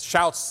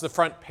 shouts the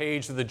front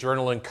page of the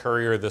Journal and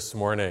Courier this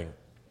morning.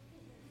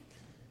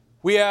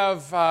 We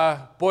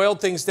have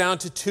boiled things down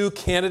to two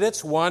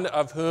candidates, one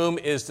of whom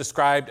is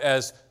described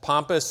as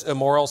pompous,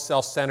 immoral,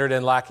 self-centered,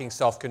 and lacking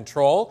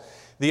self-control.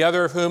 The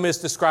other of whom is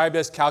described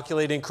as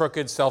calculating,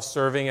 crooked,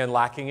 self-serving, and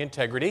lacking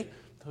integrity.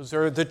 Those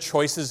are the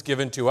choices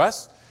given to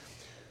us.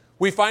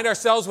 We find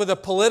ourselves with a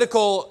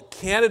political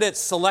candidate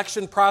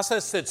selection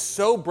process that's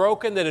so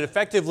broken that it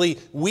effectively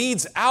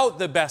weeds out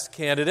the best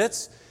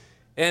candidates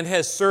and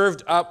has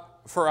served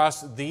up for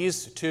us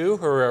these two,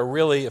 who are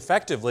really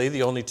effectively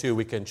the only two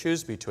we can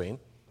choose between.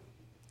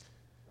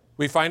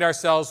 We find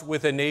ourselves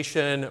with a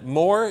nation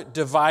more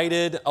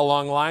divided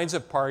along lines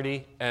of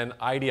party and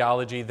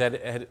ideology than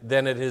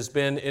it has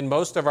been in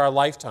most of our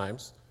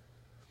lifetimes,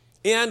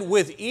 and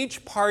with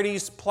each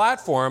party's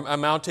platform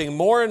amounting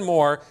more and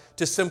more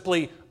to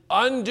simply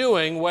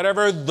undoing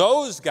whatever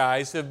those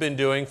guys have been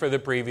doing for the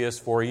previous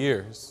 4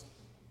 years.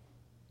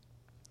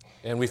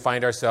 And we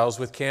find ourselves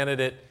with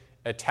candidate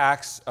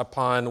attacks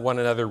upon one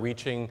another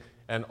reaching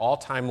an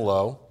all-time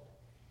low,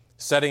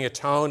 setting a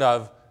tone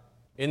of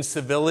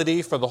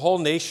incivility for the whole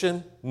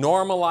nation,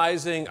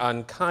 normalizing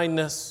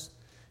unkindness,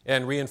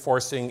 and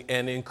reinforcing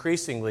an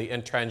increasingly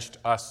entrenched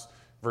us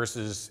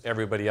versus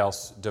everybody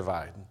else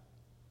divide.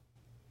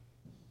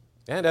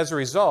 And as a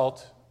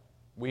result,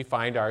 we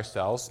find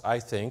ourselves, I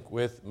think,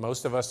 with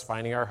most of us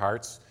finding our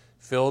hearts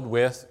filled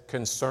with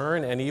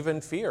concern and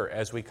even fear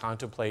as we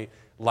contemplate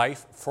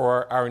life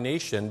for our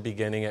nation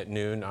beginning at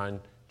noon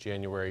on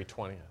January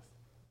 20th.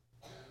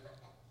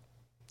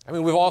 I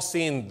mean, we've all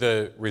seen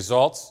the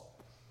results.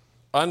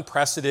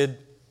 Unprecedented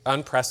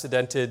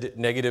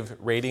negative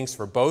ratings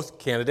for both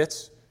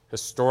candidates,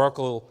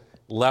 historical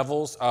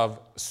levels of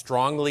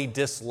strongly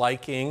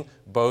disliking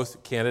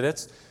both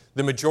candidates.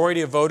 The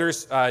majority of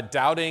voters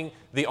doubting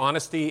the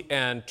honesty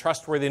and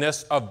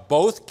trustworthiness of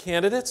both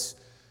candidates.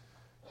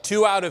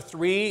 2 out of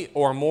 3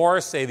 or more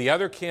say the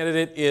other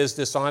candidate is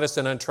dishonest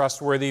and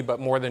untrustworthy,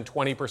 but more than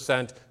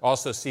 20%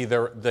 also see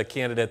the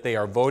candidate they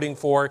are voting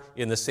for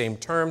in the same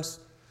terms.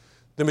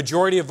 The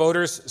majority of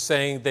voters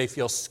saying they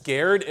feel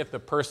scared if the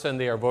person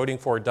they are voting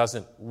for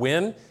doesn't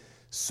win,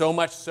 so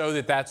much so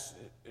that that's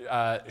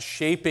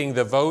shaping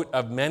the vote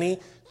of many.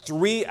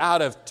 3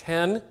 out of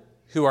 10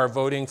 who are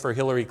voting for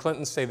Hillary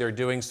Clinton say they're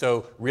doing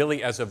so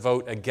really as a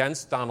vote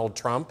against Donald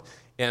Trump,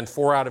 and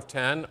 4 out of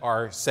 10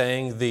 are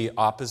saying the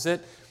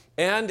opposite.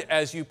 And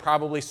as you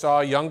probably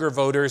saw, younger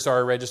voters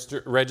are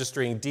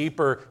registering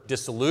deeper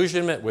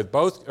disappointment with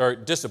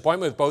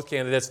both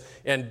candidates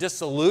and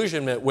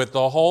disillusionment with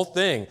the whole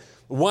thing.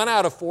 1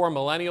 out of 4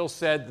 millennials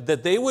said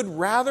that they would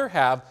rather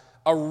have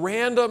a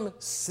random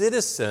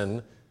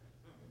citizen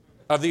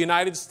of the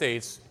United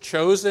States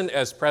chosen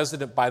as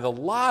president by the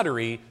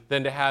lottery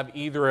than to have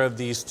either of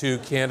these two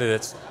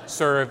candidates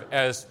serve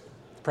as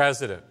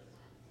president.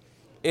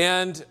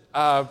 And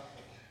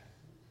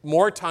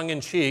more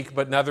tongue-in-cheek,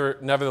 but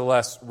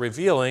nevertheless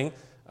revealing,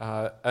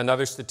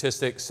 another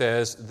statistic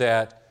says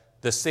that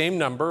the same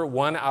number,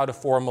 1 out of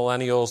 4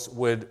 millennials,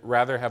 would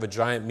rather have a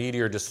giant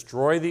meteor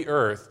destroy the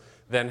earth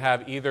than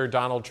have either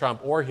Donald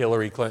Trump or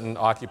Hillary Clinton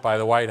occupy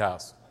the White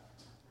House.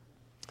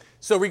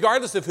 So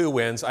regardless of who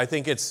wins, I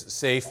think it's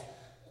safe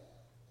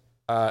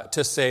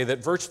to say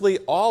that virtually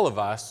all of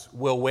us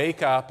will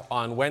wake up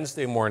on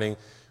Wednesday morning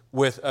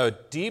with a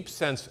deep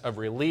sense of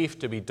relief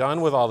to be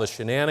done with all the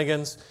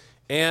shenanigans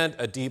and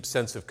a deep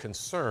sense of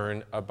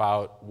concern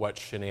about what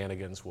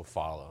shenanigans will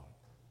follow.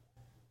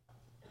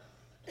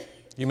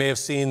 You may have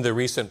seen the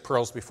recent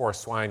Pearls Before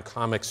Swine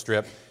comic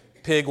strip.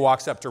 Pig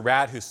walks up to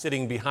Rat, who's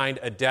sitting behind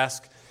a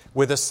desk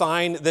with a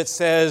sign that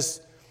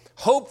says,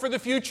 "Hope for the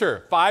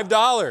future,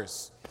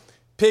 $5.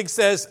 Pig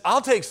says,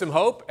 "I'll take some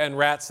hope." And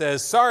Rat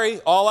says, "Sorry,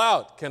 all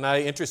out. Can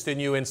I interest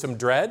you in some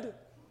dread?"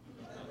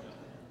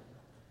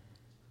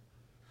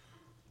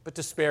 But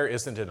despair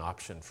isn't an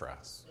option for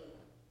us.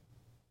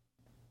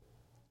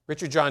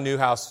 Richard John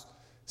Newhouse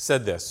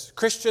said this: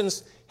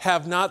 Christians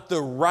have not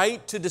the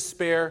right to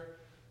despair,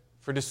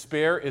 for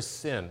despair is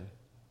sin.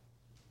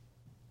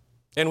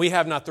 And we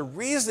have not the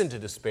reason to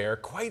despair,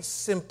 quite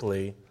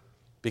simply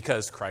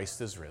because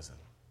Christ is risen.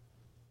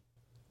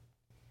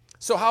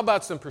 So how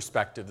about some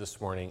perspective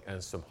this morning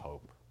and some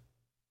hope?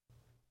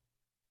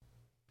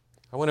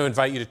 I want to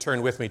invite you to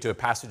turn with me to a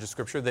passage of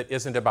Scripture that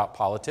isn't about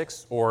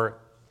politics or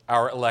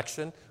our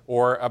election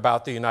or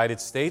about the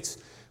United States,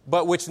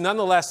 but which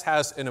nonetheless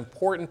has an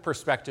important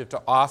perspective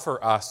to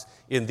offer us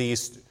in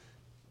these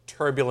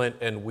turbulent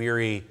and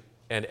weary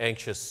and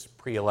anxious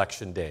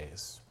pre-election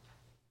days.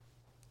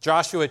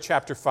 Joshua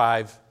chapter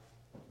 5,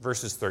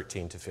 verses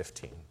 13 to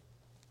 15.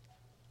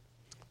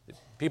 The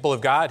people of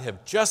God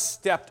have just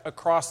stepped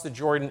across the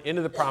Jordan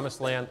into the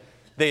promised land.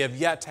 They have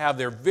yet to have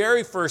their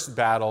very first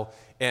battle,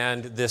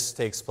 and this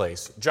takes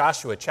place.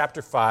 Joshua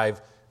chapter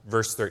 5,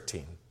 verse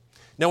 13.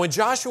 Now, when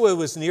Joshua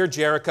was near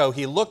Jericho,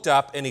 he looked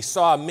up and he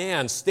saw a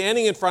man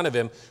standing in front of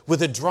him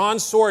with a drawn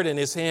sword in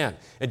his hand.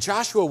 And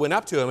Joshua went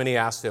up to him and he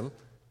asked him,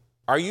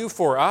 "Are you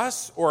for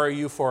us or are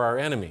you for our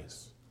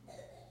enemies?"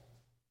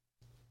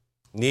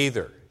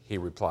 "Neither," he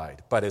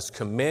replied, "but as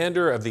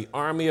commander of the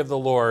army of the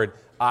Lord,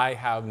 I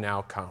have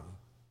now come."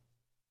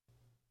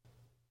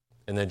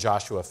 And then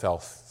Joshua fell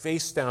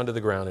face down to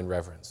the ground in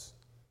reverence.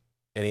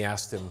 And he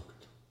asked him,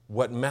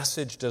 "What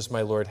message does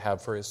my Lord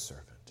have for his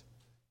servant?"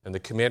 And the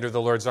commander of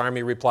the Lord's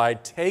army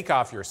replied, "Take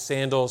off your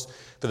sandals,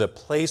 for the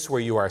place where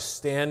you are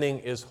standing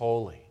is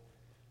holy."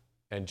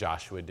 And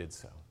Joshua did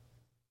so.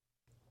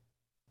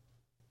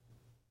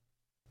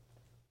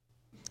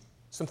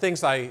 Some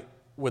things I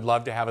would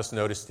love to have us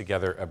notice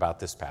together about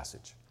this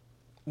passage.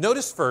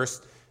 Notice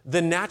first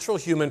the natural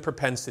human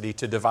propensity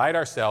to divide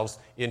ourselves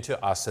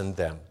into us and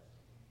them.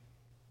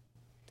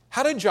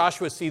 How did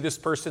Joshua see this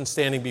person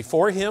standing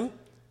before him?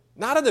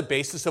 Not on the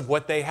basis of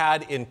what they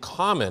had in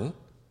common,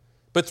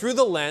 but through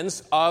the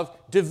lens of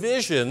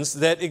divisions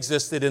that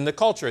existed in the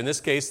culture. In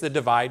this case, the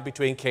divide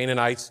between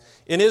Canaanites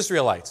and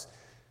Israelites.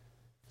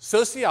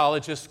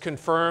 Sociologists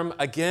confirm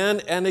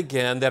again and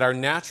again that our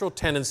natural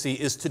tendency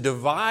is to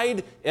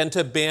divide and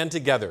to band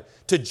together,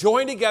 to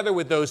join together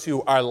with those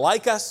who are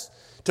like us,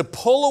 to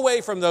pull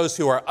away from those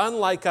who are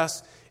unlike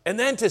us, and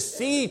then to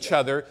see each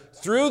other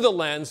through the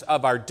lens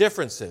of our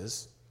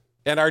differences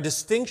and our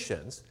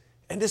distinctions,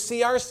 and to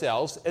see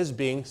ourselves as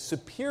being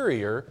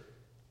superior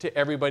to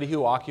everybody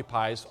who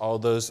occupies all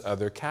those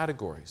other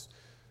categories.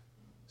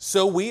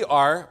 So we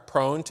are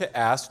prone to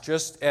ask,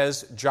 just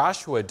as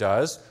Joshua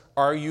does,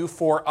 are you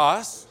for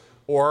us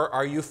or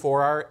are you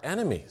for our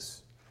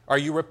enemies? Are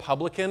you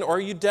Republican or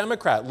are you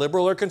Democrat,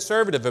 liberal or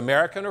conservative,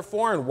 American or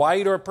foreign,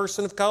 white or a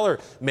person of color,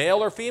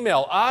 male or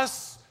female,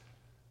 us,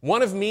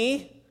 one of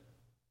me,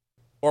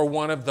 or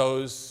one of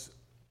those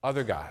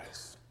other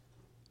guys?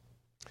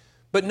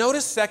 But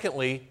notice,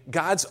 secondly,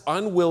 God's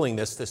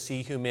unwillingness to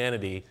see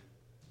humanity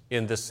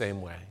in the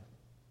same way.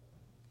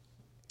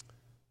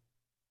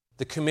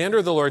 The commander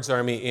of the Lord's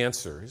army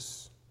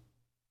answers,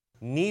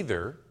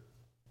 "Neither."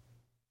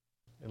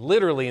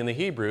 Literally in the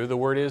Hebrew, the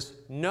word is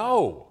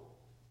no.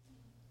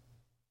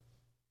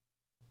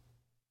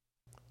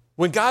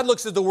 When God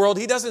looks at the world,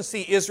 he doesn't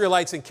see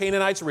Israelites and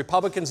Canaanites,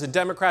 Republicans and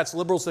Democrats,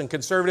 liberals and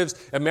conservatives,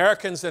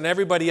 Americans and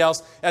everybody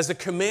else. As the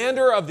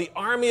commander of the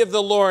army of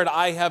the Lord,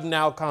 I have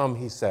now come,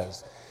 he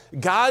says.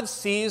 God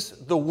sees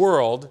the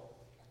world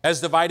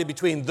as divided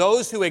between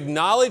those who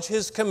acknowledge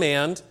his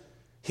command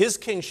his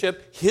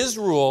kingship, his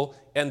rule,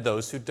 and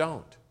those who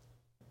don't.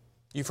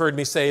 You've heard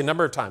me say a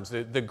number of times,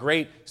 the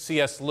great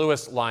C.S.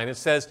 Lewis line, it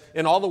says,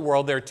 in all the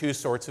world there are two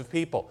sorts of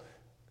people.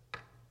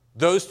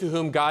 Those to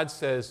whom God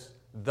says,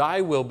 thy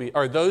will be,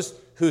 or those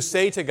who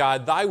say to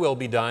God, thy will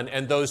be done,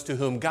 and those to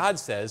whom God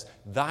says,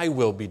 thy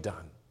will be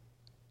done.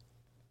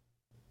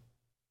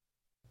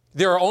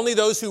 There are only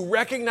those who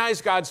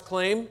recognize God's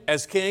claim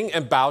as king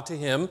and bow to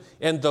him,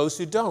 and those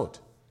who don't.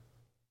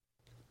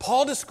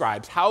 Paul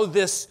describes how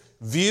this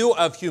view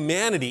of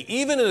humanity,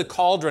 even in the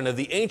cauldron of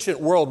the ancient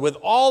world with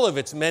all of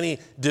its many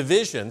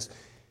divisions,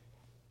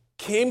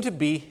 came to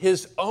be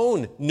his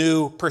own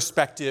new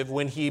perspective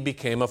when he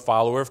became a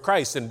follower of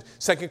Christ. In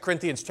 2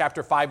 Corinthians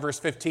chapter 5, verse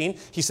 15,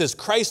 he says,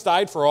 Christ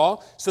died for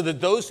all, so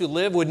that those who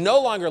live would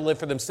no longer live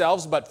for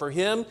themselves, but for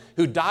him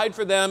who died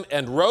for them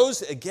and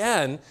rose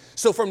again.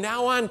 So from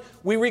now on,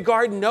 we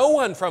regard no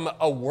one from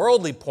a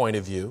worldly point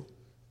of view.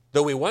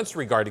 Though we once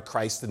regarded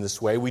Christ in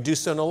this way, we do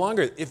so no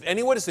longer. If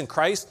anyone is in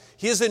Christ,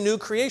 he is a new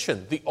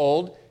creation. The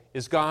old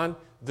is gone,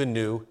 the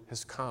new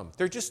has come.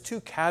 There are just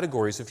two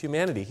categories of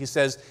humanity. He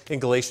says in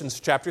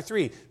Galatians chapter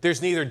 3,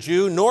 there's neither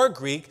Jew nor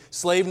Greek,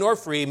 slave nor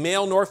free,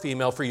 male nor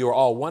female, for you are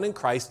all one in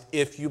Christ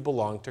if you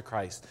belong to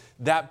Christ.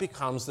 That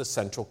becomes the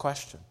central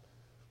question.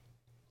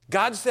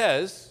 God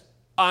says,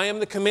 I am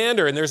the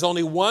commander, and there's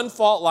only one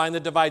fault line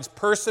that divides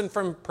person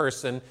from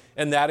person,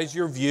 and that is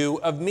your view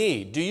of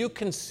me. Do you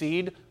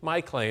concede my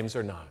claims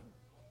or not?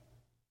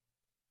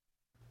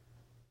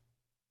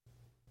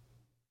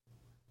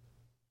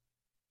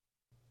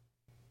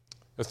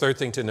 The third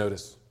thing to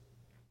notice,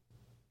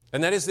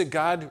 and that is that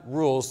God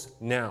rules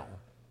now.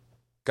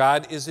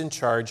 God is in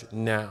charge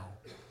now.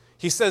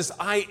 He says,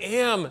 I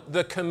am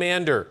the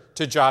commander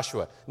to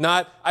Joshua.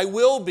 Not, I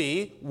will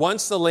be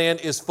once the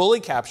land is fully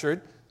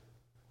captured.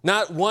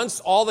 Not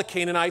once all the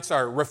Canaanites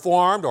are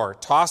reformed or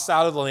tossed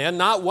out of the land.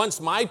 Not once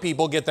my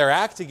people get their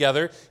act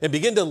together and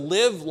begin to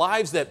live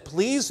lives that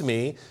please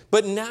me.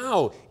 But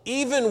now,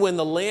 even when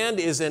the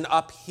land is in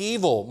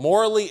upheaval,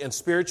 morally and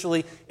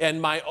spiritually,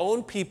 and my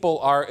own people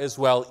are as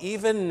well,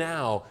 even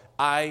now,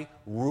 I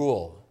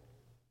rule.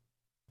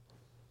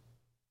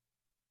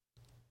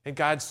 And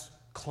God's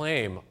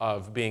claim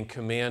of being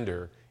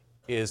commander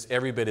is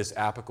every bit as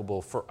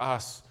applicable for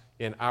us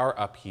in our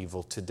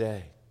upheaval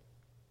today.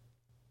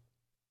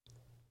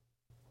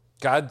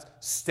 God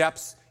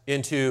steps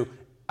into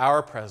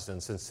our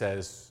presence and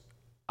says,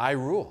 I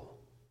rule.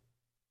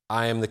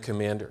 I am the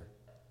commander.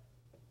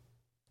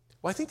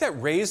 Well, I think that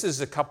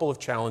raises a couple of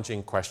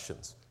challenging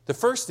questions. The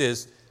first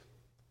is,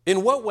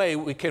 in what way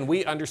can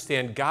we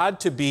understand God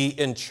to be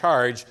in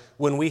charge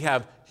when we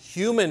have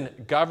human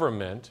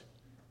government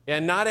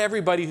and not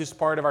everybody who's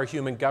part of our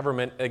human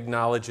government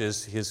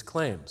acknowledges his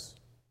claims?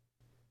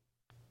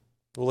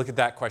 We'll look at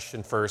that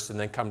question first and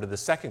then come to the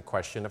second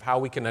question of how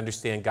we can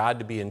understand God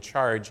to be in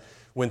charge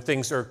when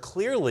things are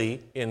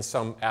clearly, in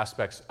some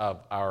aspects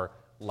of our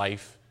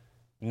life,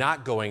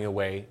 not going a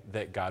way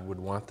that God would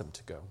want them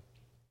to go.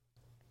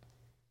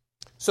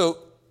 So,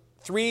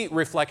 3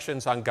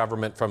 reflections on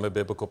government from a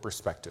biblical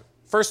perspective.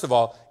 First of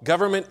all,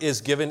 government is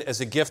given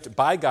as a gift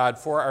by God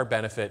for our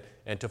benefit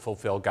and to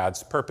fulfill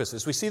God's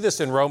purposes. We see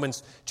this in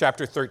Romans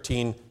chapter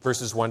 13,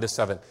 verses 1 to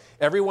 7.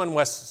 Everyone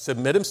must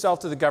submit himself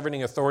to the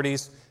governing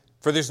authorities,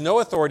 for there's no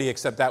authority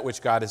except that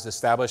which God has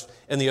established,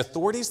 and the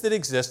authorities that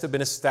exist have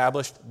been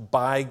established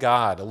by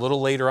God. A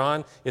little later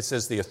on, it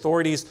says the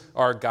authorities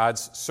are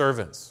God's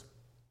servants.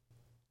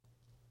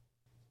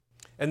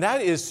 And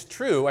that is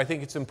true. I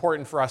think it's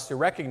important for us to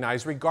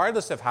recognize,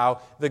 regardless of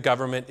how the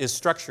government is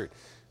structured.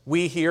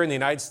 We here in the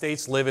United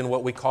States live in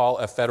what we call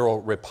a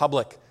federal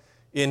republic.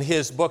 In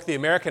his book, The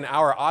American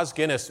Hour, Os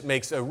Guinness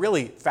makes a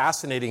really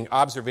fascinating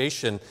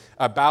observation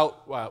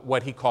about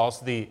what he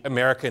calls the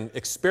American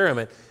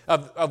experiment,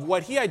 of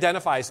what he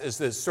identifies as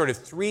the sort of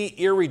 3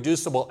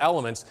 irreducible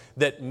elements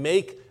that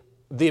make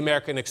the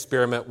American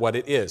experiment what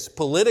it is.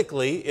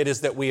 Politically, it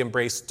is that we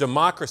embrace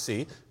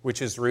democracy,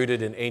 which is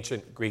rooted in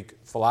ancient Greek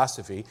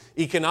philosophy.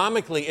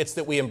 Economically, it's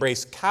that we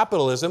embrace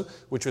capitalism,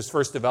 which was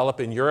first developed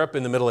in Europe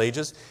in the Middle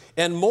Ages.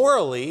 And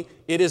morally,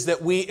 it is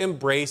that we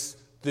embrace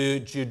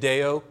the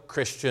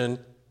Judeo-Christian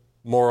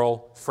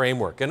moral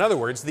framework. In other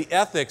words, the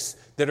ethics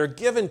that are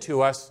given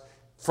to us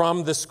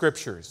from the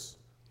Scriptures.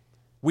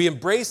 We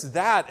embrace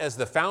that as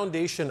the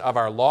foundation of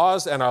our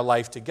laws and our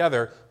life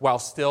together while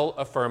still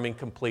affirming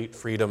complete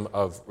freedom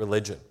of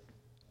religion.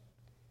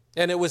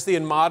 And it was the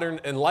modern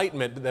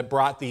Enlightenment that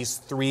brought these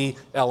 3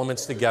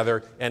 elements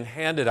together and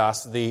handed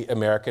us the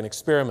American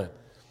experiment.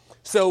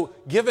 So,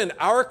 given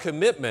our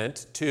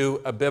commitment to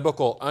a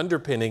biblical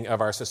underpinning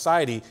of our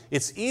society,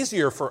 it's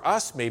easier for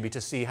us maybe to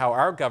see how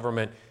our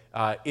government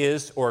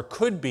is or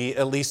could be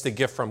at least a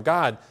gift from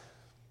God.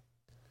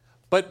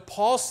 But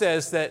Paul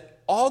says that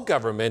all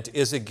government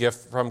is a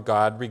gift from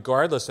God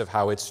regardless of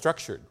how it's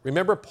structured.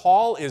 Remember,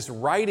 Paul is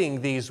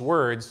writing these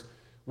words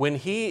when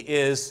he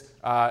is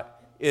part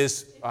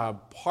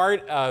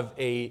of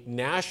a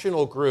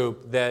national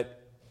group that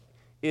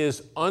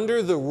is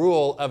under the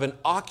rule of an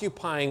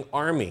occupying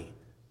army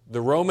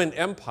the Roman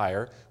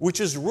Empire,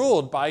 which is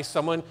ruled by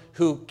someone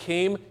who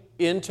came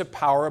into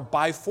power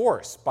by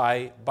force,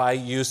 by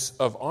use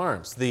of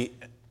arms. The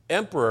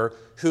emperor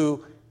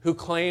who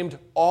claimed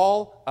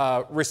all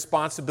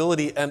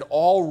responsibility and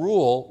all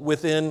rule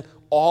within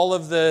all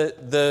of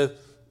the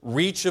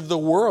reach of the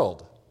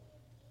world.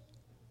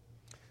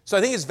 So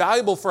I think it's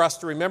valuable for us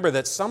to remember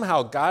that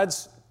somehow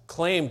God's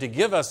claim to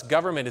give us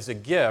government as a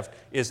gift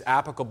is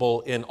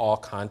applicable in all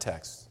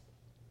contexts.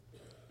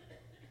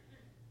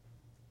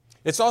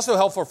 It's also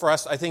helpful for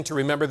us, I think, to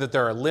remember that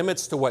there are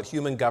limits to what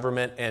human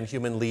government and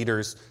human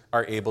leaders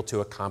are able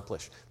to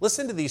accomplish.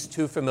 Listen to these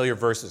two familiar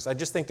verses. I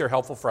just think they're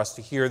helpful for us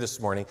to hear this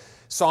morning.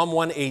 Psalm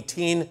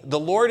 118, "The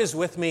Lord is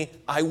with me.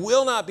 I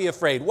will not be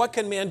afraid. What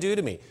can man do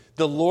to me?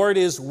 The Lord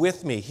is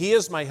with me. He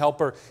is my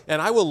helper,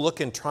 and I will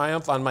look in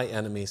triumph on my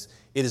enemies.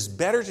 It is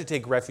better to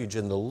take refuge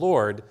in the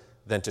Lord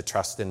than to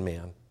trust in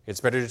man."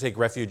 It's better to take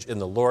refuge in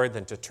the Lord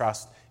than to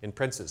trust in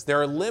princes.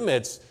 There are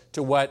limits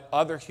to what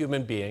other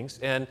human beings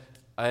and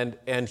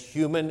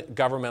human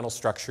governmental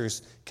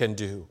structures can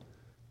do.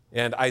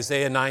 And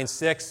Isaiah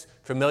 9:6,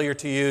 familiar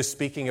to you,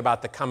 speaking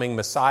about the coming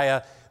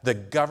Messiah, the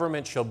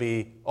government shall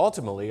be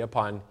ultimately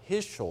upon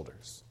his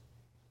shoulders.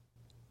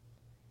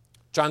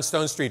 John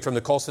Stonestreet from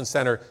the Colson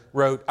Center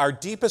wrote, "Our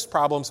deepest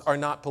problems are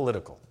not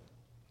political.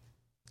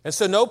 And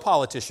so no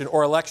politician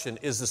or election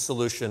is the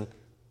solution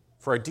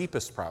for our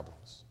deepest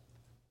problems.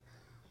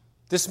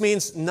 This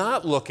means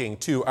not looking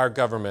to our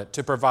government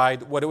to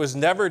provide what it was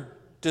never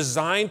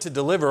designed to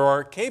deliver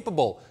or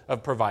capable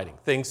of providing,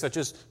 things such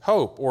as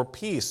hope or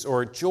peace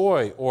or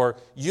joy or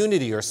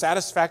unity or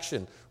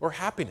satisfaction or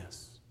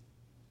happiness."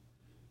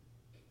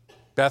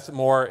 Beth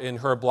Moore in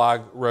her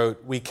blog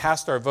wrote, "We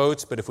cast our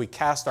votes, but if we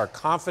cast our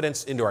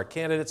confidence into our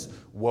candidates,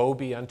 woe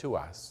be unto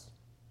us."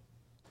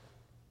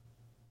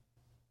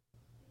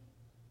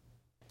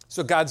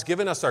 So God's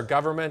given us our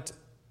government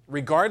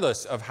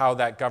regardless of how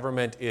that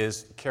government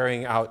is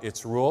carrying out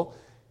its rule.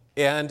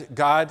 And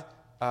God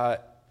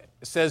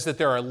says that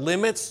there are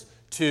limits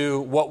to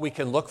what we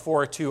can look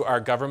for to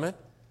our government.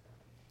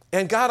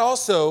 And God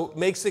also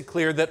makes it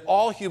clear that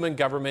all human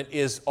government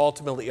is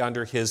ultimately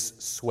under his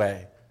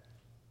sway.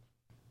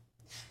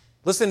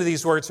 Listen to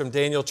these words from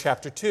Daniel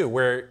chapter 2,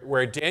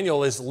 where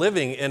Daniel is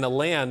living in a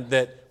land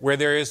where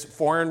there is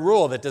foreign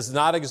rule that does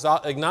not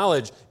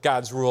acknowledge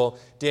God's rule.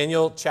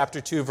 Daniel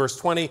chapter 2, verse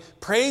 20,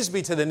 "Praise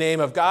be to the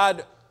name of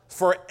God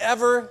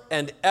forever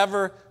and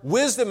ever.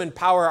 Wisdom and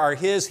power are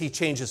his. He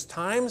changes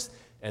times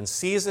and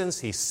seasons.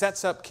 He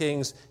sets up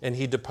kings and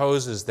he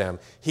deposes them.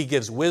 He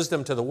gives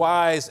wisdom to the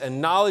wise and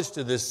knowledge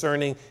to the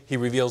discerning. He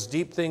reveals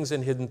deep things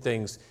and hidden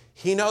things.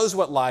 He knows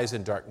what lies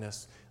in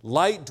darkness.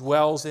 Light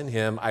dwells in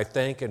him. I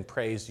thank and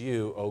praise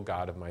you, O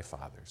God of my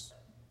fathers."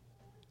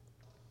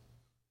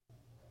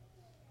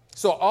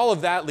 So all of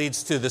that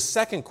leads to the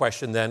second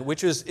question then,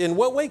 which is, in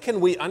what way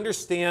can we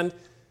understand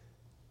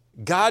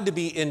God to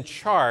be in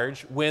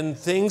charge when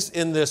things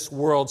in this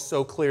world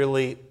so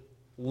clearly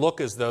look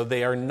as though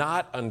they are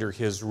not under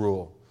his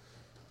rule?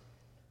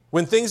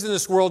 When things in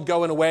this world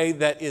go in a way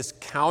that is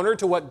counter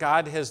to what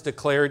God has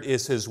declared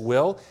is his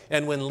will,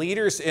 and when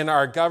leaders in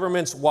our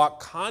governments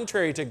walk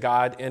contrary to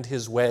God and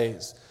his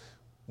ways,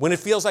 when it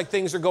feels like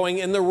things are going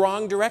in the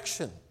wrong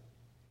direction.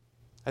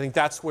 I think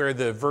that's where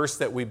the verse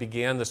that we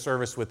began the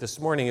service with this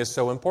morning is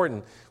so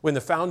important. When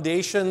the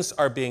foundations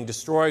are being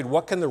destroyed,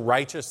 what can the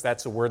righteous,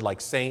 that's a word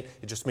like saint,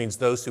 it just means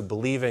those who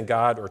believe in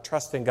God or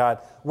trust in God,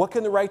 what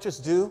can the righteous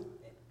do?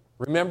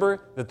 Remember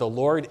that the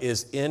Lord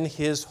is in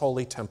his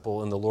holy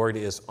temple and the Lord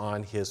is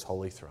on his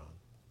holy throne.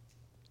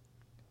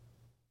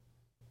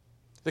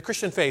 The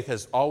Christian faith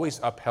has always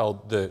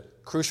upheld the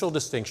crucial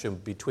distinction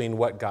between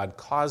what God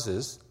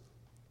causes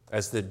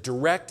as the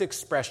direct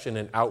expression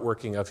and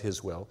outworking of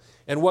his will,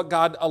 and what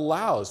God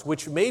allows,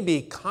 which may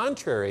be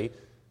contrary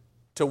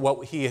to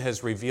what he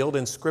has revealed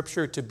in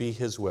Scripture to be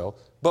his will,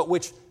 but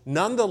which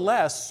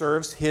nonetheless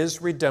serves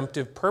his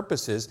redemptive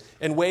purposes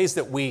in ways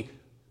that we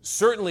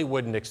certainly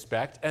wouldn't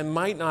expect and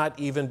might not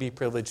even be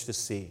privileged to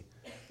see.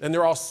 And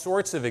there are all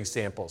sorts of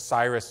examples,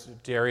 Cyrus,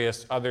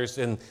 Darius, others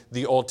in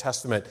the Old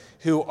Testament,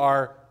 who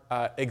are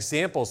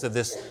examples of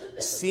this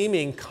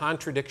seeming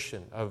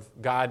contradiction of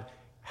God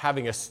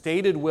having a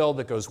stated will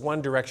that goes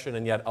one direction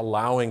and yet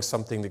allowing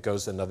something that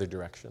goes another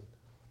direction.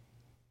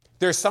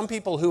 There are some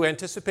people who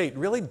anticipate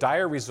really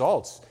dire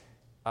results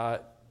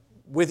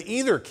with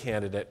either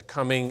candidate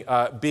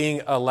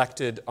being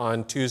elected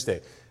on Tuesday.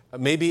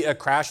 Maybe a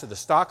crash of the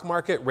stock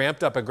market,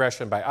 ramped up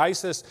aggression by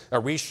ISIS,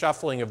 a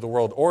reshuffling of the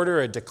world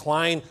order, a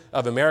decline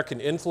of American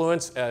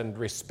influence and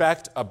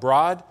respect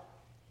abroad.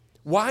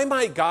 Why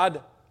might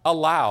God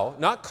allow,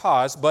 not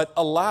cause, but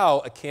allow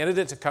a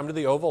candidate to come to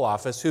the Oval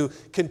Office who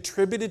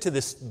contributed to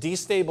this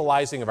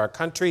destabilizing of our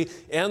country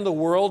and the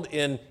world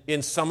in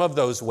some of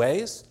those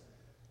ways?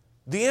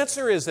 The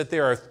answer is that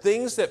there are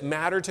things that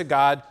matter to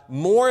God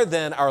more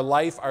than our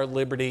life, our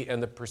liberty,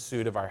 and the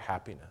pursuit of our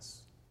happiness.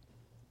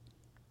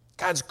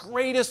 God's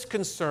greatest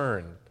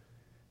concern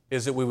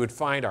is that we would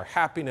find our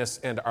happiness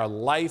and our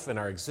life and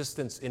our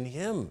existence in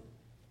him.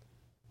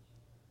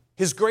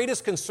 His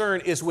greatest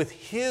concern is with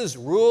his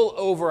rule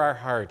over our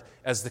heart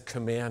as the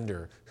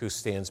commander who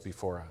stands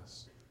before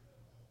us.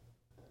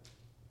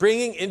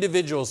 Bringing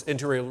individuals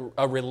into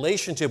a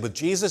relationship with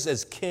Jesus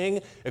as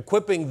king,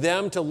 equipping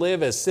them to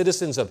live as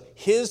citizens of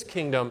his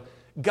kingdom,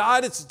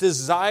 God's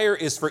desire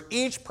is for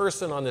each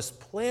person on this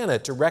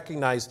planet to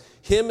recognize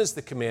him as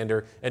the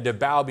commander and to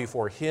bow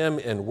before him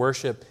in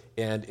worship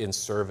and in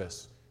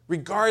service,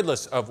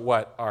 regardless of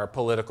what our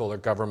political or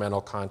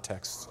governmental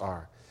contexts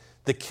are.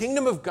 The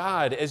kingdom of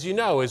God, as you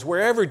know, is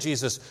wherever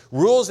Jesus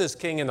rules as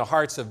king in the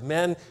hearts of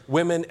men,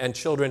 women, and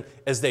children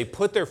as they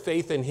put their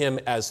faith in him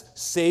as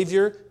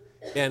Savior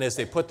and as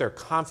they put their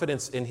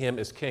confidence in him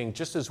as king,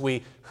 just as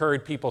we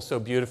heard people so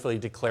beautifully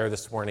declare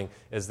this morning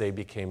as they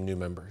became new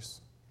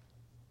members.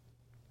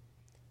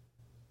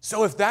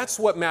 So if that's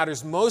what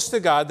matters most to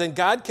God, then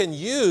God can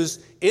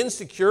use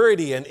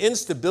insecurity and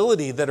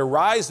instability that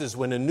arises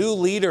when a new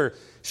leader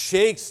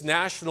shakes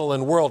national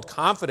and world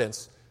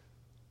confidence.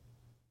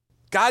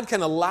 God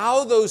can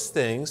allow those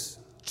things,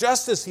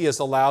 just as he has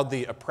allowed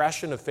the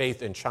oppression of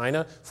faith in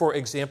China, for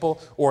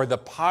example, or the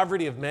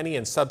poverty of many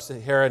in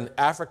sub-Saharan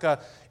Africa,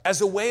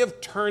 as a way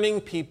of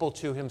turning people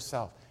to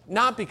himself.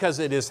 Not because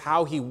it is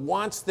how he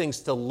wants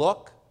things to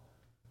look,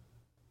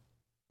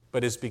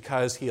 but is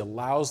because he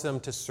allows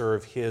them to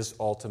serve his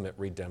ultimate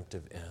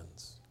redemptive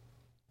ends.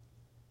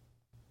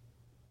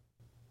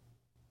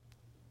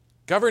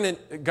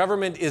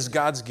 Government is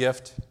God's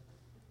gift,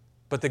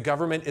 but the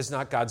government is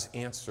not God's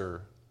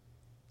answer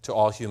to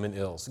all human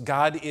ills.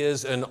 God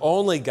is, and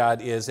only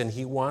God is, and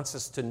he wants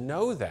us to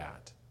know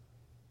that.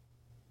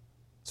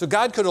 So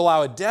God could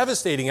allow a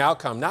devastating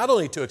outcome, not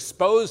only to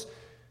expose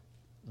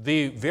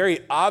the very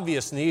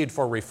obvious need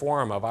for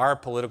reform of our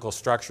political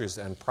structures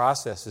and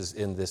processes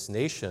in this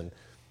nation,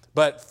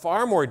 but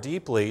far more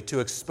deeply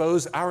to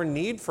expose our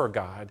need for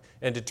God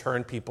and to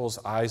turn people's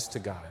eyes to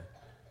God.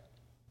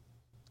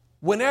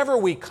 Whenever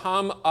we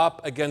come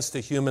up against a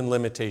human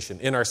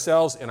limitation in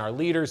ourselves, in our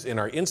leaders, in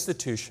our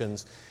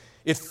institutions,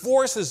 it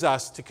forces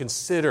us to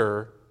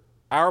consider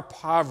our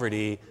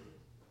poverty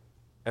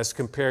as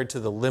compared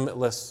to the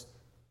limitless,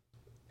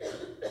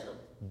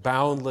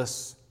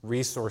 boundless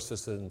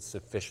resources and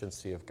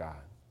sufficiency of God.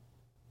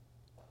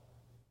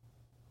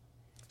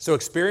 So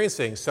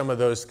experiencing some of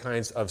those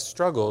kinds of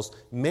struggles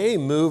may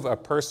move a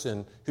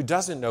person who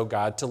doesn't know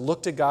God to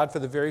look to God for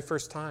the very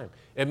first time.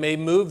 It may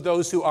move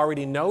those who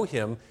already know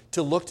him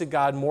to look to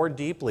God more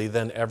deeply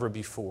than ever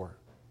before.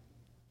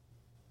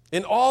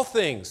 In all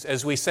things,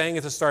 as we sang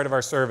at the start of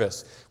our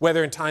service,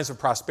 whether in times of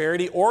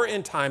prosperity or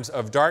in times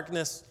of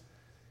darkness,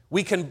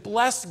 we can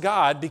bless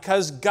God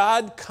because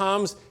God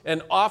comes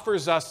and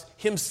offers us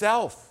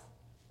himself.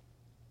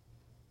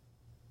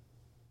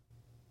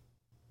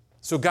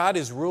 So God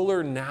is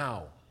ruler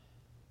now,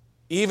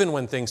 even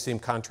when things seem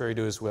contrary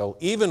to his will,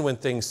 even when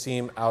things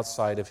seem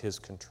outside of his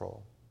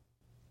control.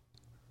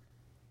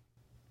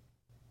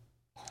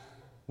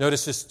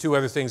 Notice just two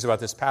other things about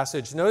this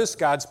passage. Notice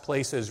God's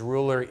place as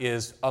ruler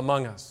is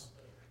among us,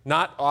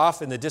 not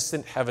off in the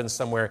distant heavens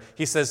somewhere.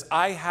 He says,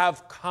 I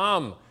have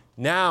come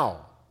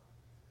now.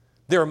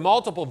 There are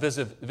multiple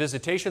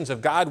visitations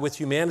of God with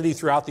humanity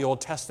throughout the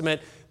Old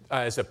Testament.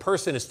 As a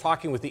person is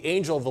talking with the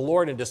angel of the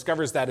Lord and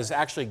discovers that is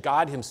actually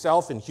God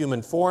himself in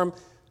human form.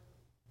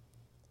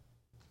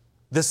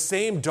 The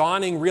same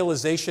dawning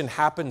realization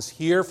happens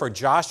here for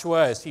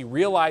Joshua as he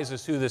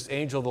realizes who this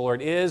angel of the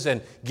Lord is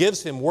and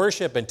gives him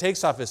worship and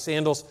takes off his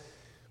sandals.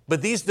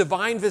 But these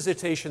divine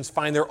visitations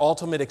find their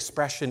ultimate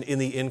expression in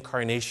the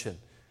incarnation,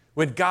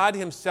 when God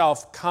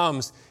himself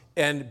comes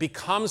and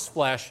becomes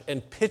flesh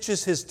and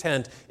pitches his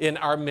tent in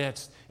our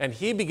midst, and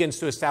he begins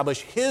to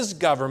establish his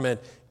government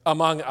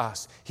among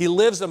us. He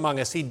lives among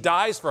us. He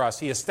dies for us.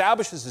 He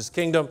establishes his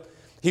kingdom.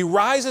 He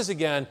rises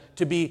again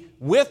to be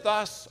with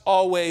us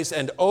always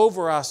and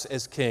over us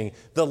as king.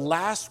 The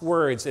last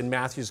words in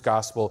Matthew's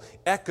gospel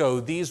echo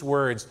these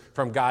words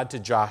from God to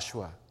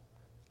Joshua.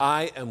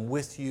 I am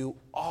with you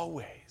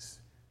always,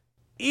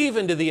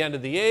 even to the end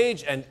of the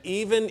age, and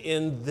even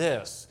in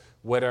this,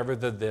 whatever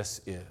the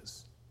this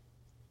is.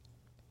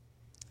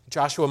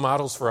 Joshua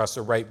models for us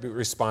a right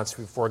response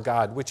before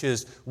God, which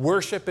is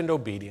worship and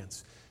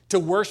obedience. To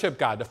worship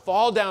God, to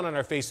fall down on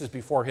our faces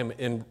before him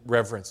in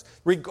reverence,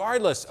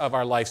 regardless of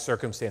our life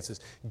circumstances,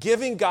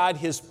 giving God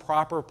his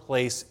proper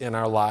place in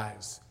our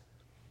lives.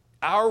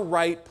 Our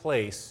right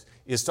place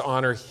is to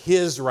honor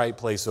his right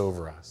place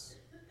over us.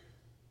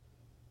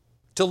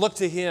 To look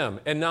to him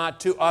and not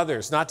to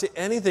others, not to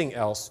anything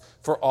else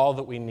for all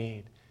that we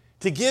need.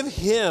 To give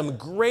him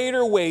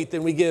greater weight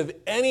than we give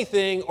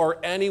anything or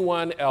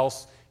anyone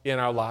else in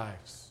our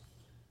lives.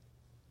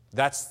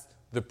 That's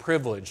the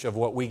privilege of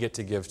what we get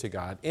to give to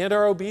God and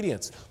our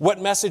obedience. What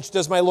message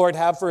does my Lord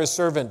have for his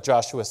servant,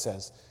 Joshua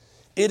says?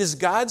 It is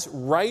God's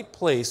right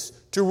place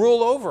to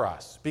rule over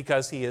us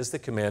because he is the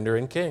commander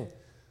and king.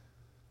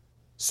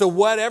 So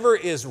whatever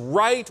is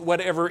right,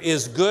 whatever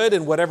is good,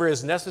 and whatever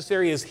is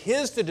necessary is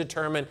his to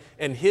determine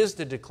and his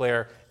to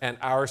declare and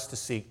ours to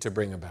seek to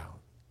bring about.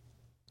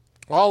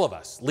 All of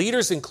us,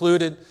 leaders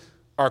included,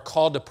 are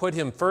called to put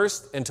him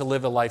first and to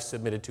live a life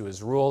submitted to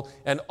his rule.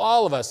 And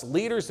all of us,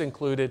 leaders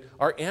included,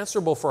 are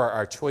answerable for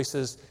our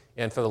choices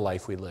and for the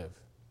life we live.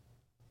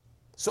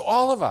 So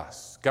all of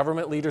us,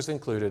 government leaders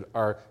included,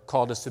 are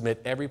called to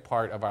submit every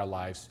part of our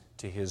lives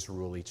to his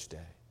rule each day.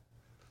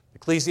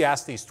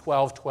 Ecclesiastes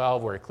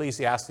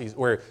 12:12,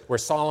 where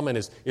Solomon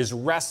is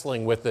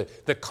wrestling with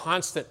the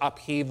constant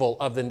upheaval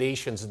of the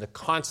nations and the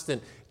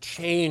constant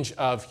change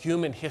of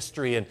human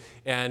history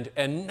and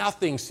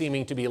nothing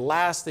seeming to be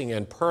lasting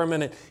and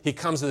permanent. He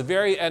comes to the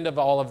very end of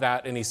all of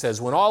that and he says,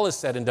 when all is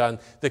said and done,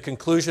 the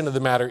conclusion of the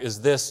matter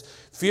is this: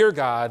 fear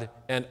God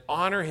and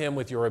honor him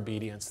with your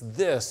obedience.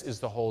 This is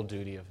the whole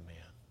duty of man.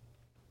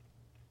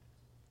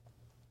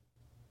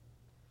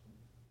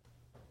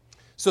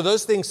 So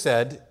those things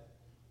said,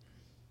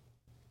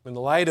 in the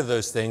light of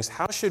those things,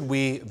 how should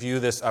we view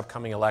this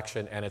upcoming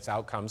election and its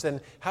outcomes? And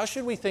how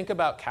should we think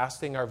about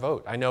casting our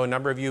vote? I know a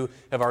number of you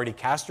have already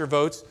cast your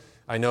votes.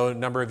 I know a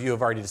number of you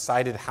have already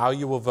decided how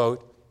you will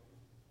vote.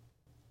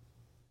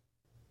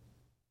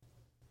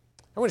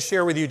 I want to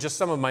share with you just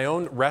some of my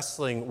own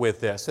wrestling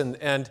with this.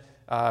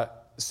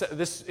 So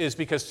this is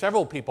because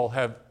several people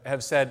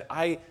have said,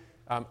 I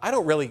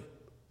don't really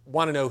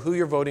want to know who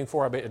you're voting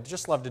for, but I'd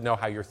just love to know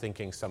how you're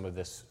thinking some of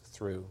this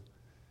through.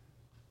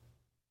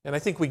 And I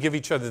think we give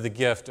each other the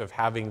gift of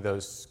having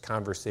those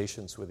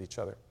conversations with each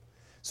other.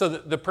 So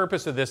the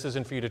purpose of this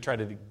isn't for you to try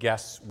to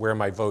guess where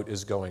my vote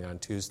is going on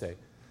Tuesday,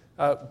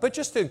 but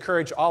just to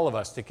encourage all of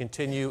us to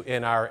continue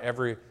in our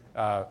ever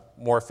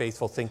more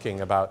faithful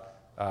thinking about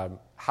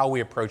how we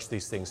approach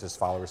these things as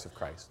followers of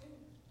Christ.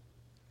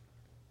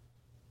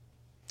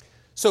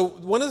 So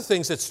one of the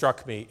things that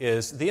struck me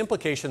is the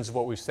implications of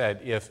what we've said.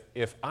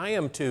 If I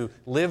am to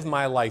live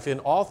my life in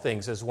all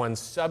things as one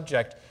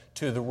subject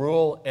to the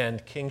rule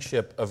and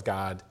kingship of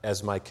God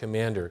as my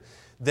commander,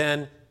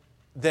 then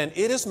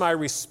it is my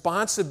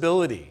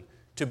responsibility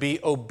to be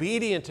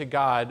obedient to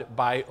God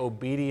by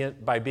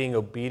being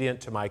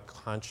obedient to my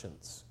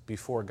conscience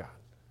before God.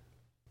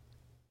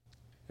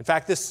 In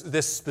fact,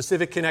 this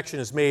specific connection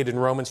is made in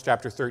Romans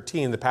chapter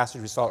 13, the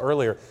passage we saw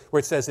earlier, where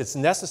it says it's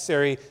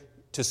necessary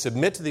to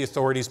submit to the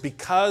authorities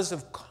because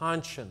of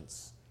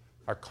conscience.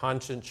 Our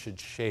conscience should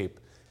shape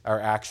our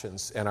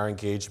actions and our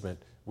engagement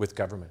with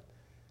government.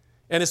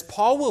 And as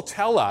Paul will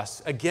tell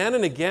us again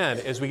and again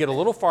as we get a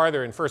little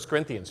farther in 1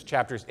 Corinthians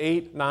chapters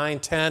 8, 9,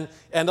 10,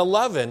 and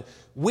 11,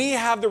 we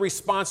have the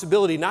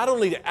responsibility not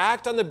only to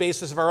act on the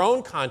basis of our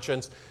own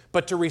conscience,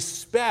 but to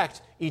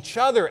respect each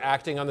other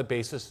acting on the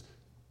basis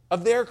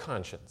of their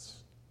conscience.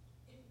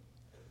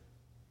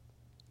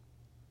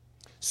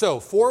 So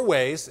 4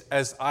 ways,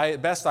 as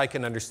best I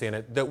can understand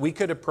it, that we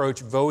could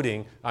approach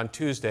voting on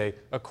Tuesday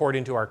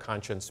according to our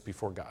conscience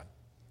before God.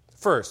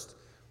 First,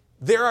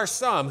 there are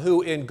some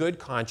who, in good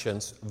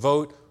conscience,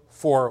 vote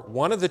for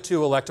one of the 2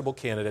 electable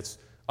candidates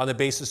on the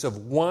basis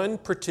of one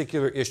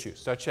particular issue,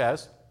 such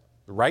as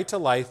the right to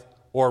life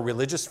or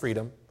religious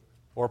freedom,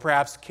 or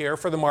perhaps care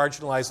for the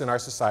marginalized in our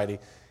society,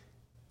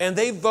 and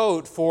they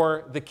vote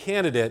for the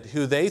candidate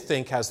who they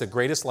think has the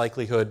greatest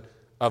likelihood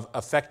of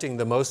affecting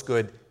the most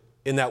good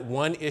in that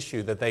one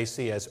issue that they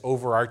see as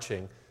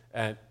overarching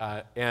and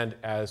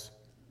as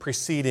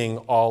preceding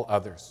all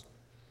others.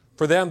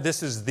 For them,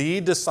 this is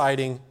the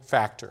deciding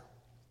factor.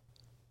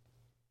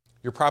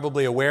 You're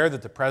probably aware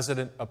that the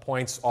president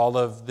appoints all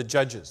of the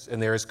judges,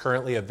 and there is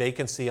currently a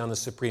vacancy on the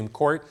Supreme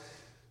Court.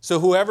 So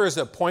whoever is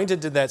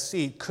appointed to that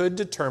seat could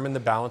determine the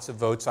balance of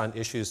votes on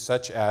issues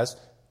such as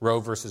Roe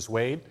versus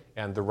Wade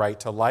and the right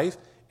to life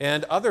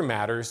and other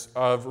matters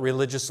of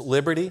religious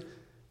liberty,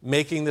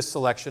 making the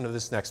selection of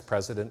this next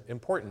president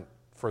important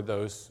for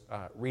those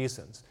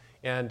reasons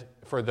and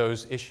for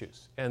those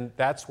issues. And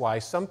that's why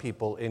some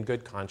people in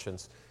good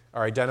conscience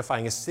are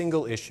identifying a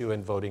single issue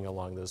and voting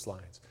along those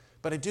lines.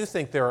 But I do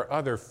think there are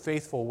other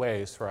faithful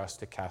ways for us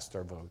to cast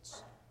our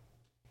votes.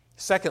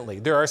 Secondly,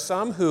 there are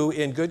some who,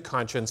 in good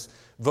conscience,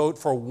 vote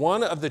for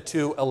one of the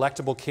 2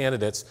 electable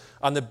candidates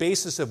on the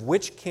basis of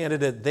which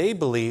candidate they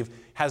believe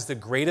has the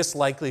greatest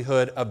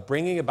likelihood of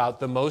bringing about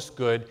the most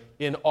good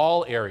in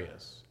all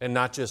areas, and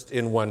not just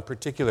in one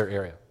particular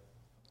area.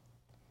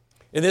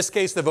 In this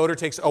case, the voter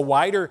takes a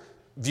wider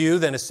view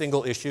than a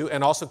single issue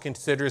and also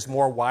considers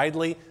more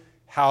widely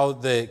how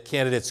the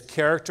candidate's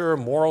character,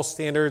 moral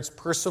standards,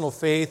 personal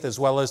faith, as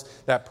well as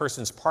that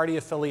person's party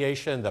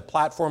affiliation, the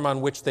platform on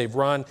which they've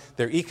run,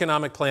 their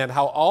economic plan,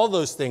 how all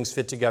those things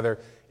fit together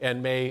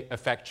and may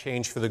affect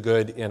change for the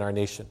good in our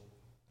nation.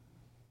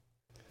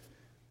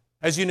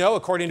 As you know,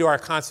 according to our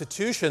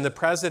Constitution, the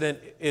president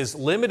is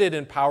limited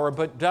in power,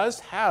 but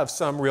does have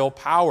some real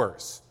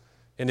powers.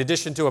 In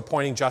addition to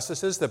appointing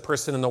justices, the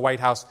person in the White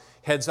House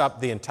heads up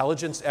the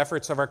intelligence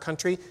efforts of our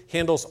country,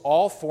 handles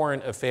all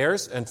foreign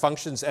affairs, and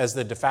functions as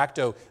the de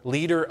facto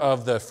leader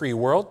of the free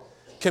world,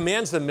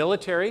 commands the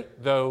military,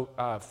 though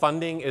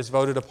funding is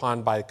voted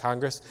upon by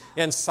Congress,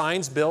 and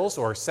signs bills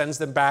or sends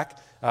them back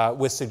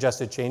with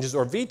suggested changes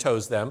or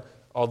vetoes them,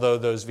 although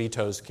those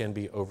vetoes can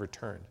be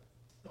overturned.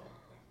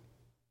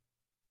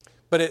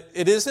 But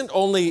it isn't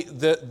only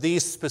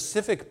these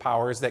specific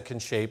powers that can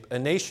shape a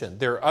nation.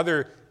 There are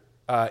other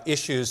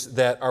issues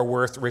that are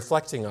worth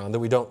reflecting on that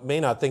we may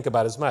not think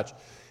about as much.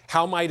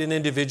 How might an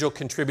individual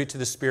contribute to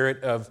the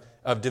spirit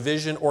of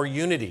division or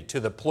unity, to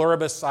the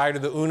pluribus side or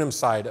the unum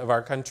side of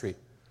our country?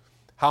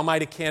 How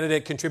might a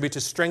candidate contribute to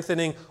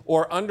strengthening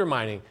or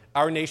undermining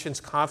our nation's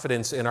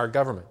confidence in our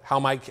government? How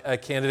might a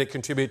candidate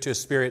contribute to a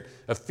spirit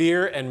of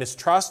fear and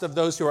mistrust of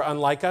those who are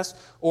unlike us,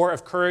 or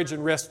of courage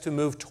and risk to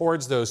move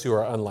towards those who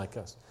are unlike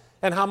us?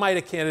 And how might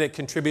a candidate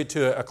contribute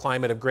to a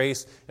climate of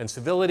grace and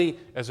civility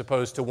as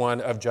opposed to one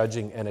of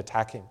judging and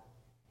attacking?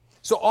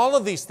 So all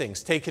of these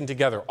things taken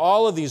together,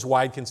 all of these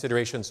wide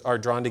considerations are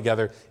drawn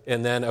together,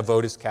 and then a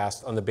vote is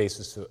cast on the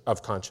basis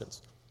of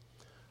conscience.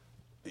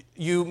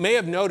 You may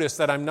have noticed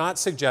that I'm not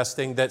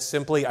suggesting that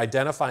simply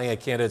identifying a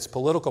candidate's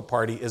political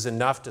party is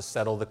enough to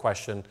settle the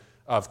question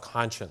of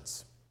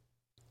conscience.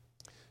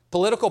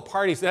 Political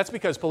parties, that's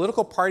because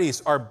political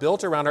parties are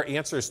built around our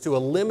answers to a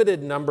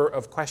limited number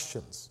of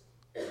questions.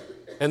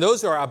 And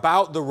those are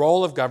about the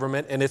role of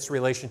government and its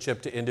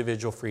relationship to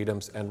individual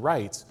freedoms and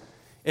rights.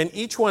 And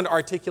each one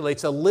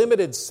articulates a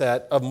limited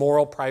set of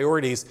moral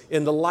priorities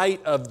in the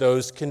light of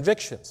those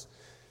convictions.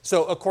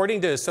 So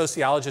according to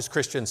sociologists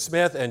Christian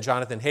Smith and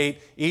Jonathan Haidt,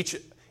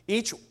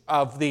 each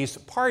of these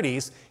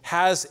parties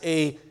has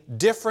a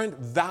different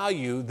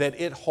value that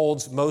it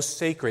holds most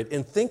sacred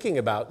in thinking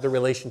about the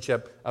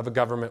relationship of a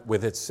government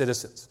with its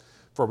citizens.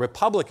 For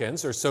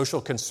Republicans or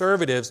social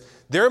conservatives,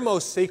 their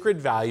most sacred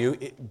value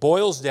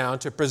boils down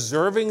to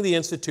preserving the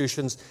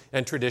institutions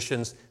and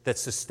traditions that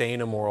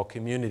sustain a moral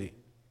community.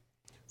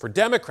 For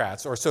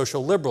Democrats or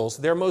social liberals,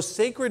 their most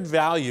sacred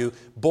value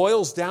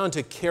boils down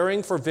to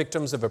caring for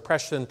victims of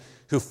oppression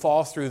who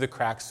fall through the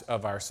cracks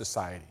of our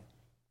society.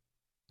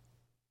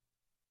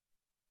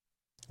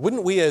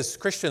 Wouldn't we as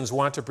Christians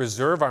want to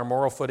preserve our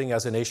moral footing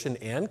as a nation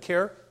and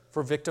care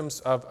for victims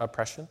of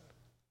oppression?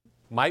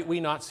 Might we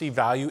not see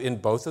value in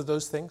both of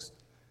those things?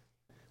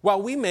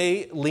 While we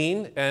may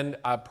lean, and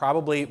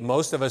probably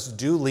most of us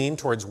do lean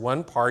towards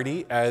one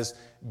party as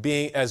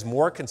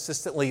more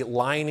consistently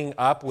lining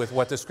up with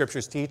what the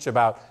scriptures teach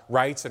about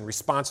rights and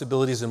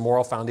responsibilities and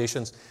moral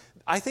foundations,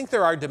 I think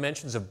there are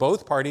dimensions of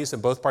both parties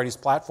and both parties'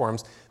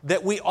 platforms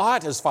that we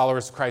ought, as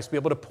followers of Christ, be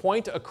able to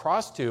point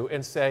across to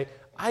and say,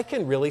 I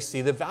can really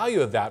see the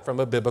value of that from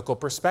a biblical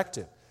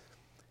perspective.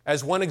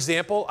 As one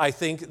example, I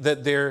think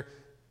that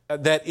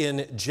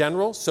in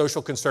general,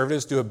 social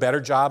conservatives do a better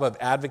job of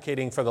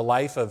advocating for the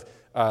life of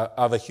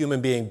a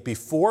human being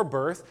before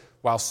birth,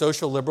 while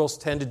social liberals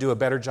tend to do a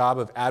better job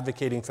of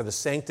advocating for the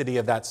sanctity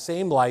of that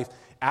same life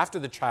after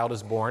the child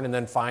is born and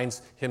then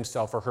finds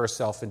himself or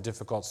herself in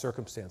difficult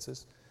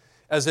circumstances.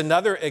 As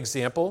another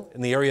example,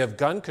 in the area of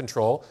gun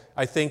control,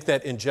 I think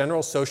that in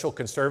general, social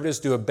conservatives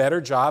do a better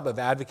job of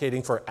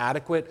advocating for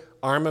adequate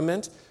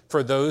armament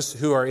for those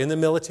who are in the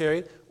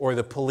military or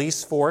the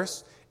police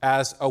force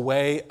as a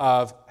way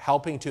of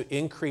helping to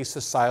increase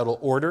societal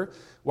order,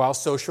 while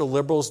social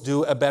liberals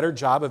do a better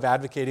job of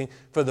advocating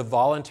for the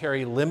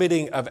voluntary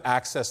limiting of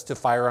access to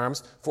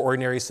firearms for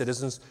ordinary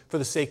citizens for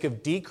the sake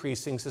of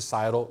decreasing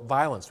societal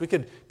violence. We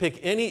could pick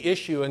any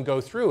issue and go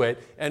through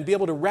it and be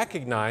able to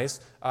recognize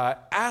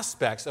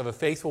aspects of a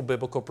faithful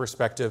biblical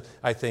perspective,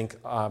 I think,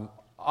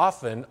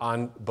 often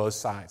on both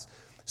sides.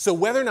 So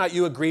whether or not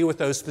you agree with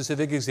those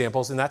specific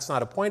examples, and that's not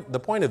the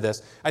point of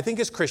this, I think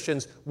as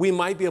Christians, we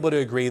might be able to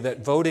agree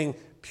that voting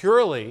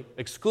purely,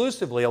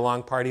 exclusively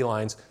along party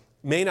lines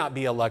may not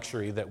be a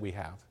luxury that we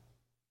have.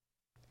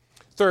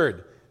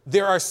 Third,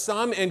 there are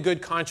some in good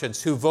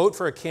conscience who vote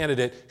for a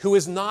candidate who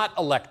is not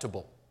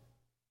electable.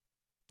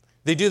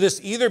 They do this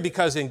either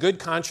because in good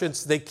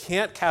conscience they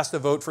can't cast a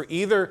vote for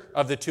either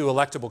of the two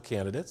electable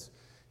candidates,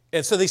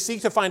 and so they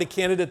seek to find a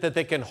candidate that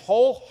they can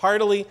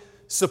wholeheartedly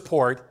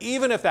support,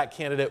 even if that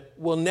candidate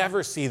will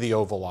never see the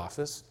Oval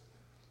Office.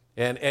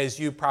 And as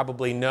you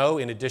probably know,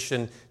 in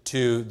addition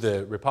to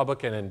the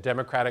Republican and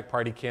Democratic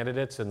Party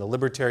candidates and the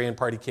Libertarian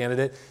Party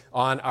candidate,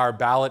 on our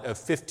ballot of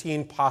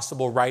 15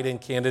 possible write-in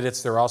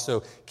candidates, there are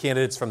also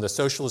candidates from the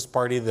Socialist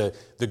Party,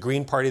 the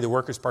Green Party, the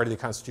Workers' Party, the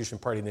Constitution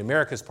Party, and the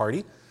Americas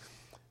Party.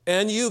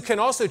 And you can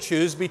also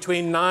choose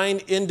between 9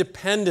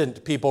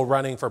 independent people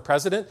running for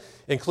president,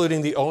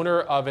 including the owner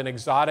of an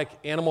exotic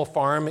animal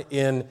farm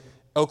in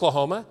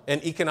Oklahoma,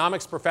 an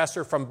economics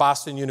professor from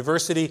Boston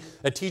University,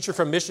 a teacher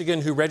from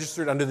Michigan who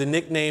registered under the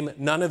nickname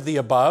None of the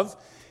Above,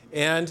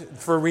 and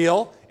for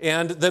real,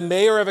 and the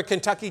mayor of a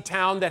Kentucky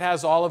town that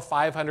has all of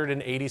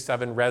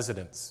 587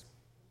 residents.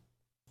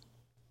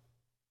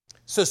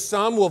 So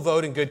some will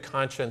vote in good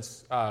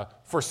conscience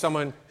for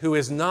someone who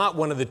is not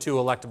one of the two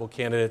electable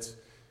candidates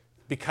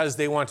because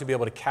they want to be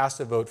able to cast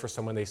a vote for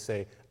someone they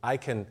say, I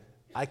can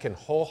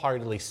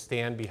wholeheartedly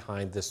stand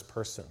behind this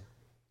person.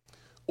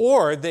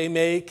 Or they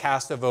may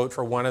cast a vote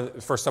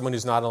for someone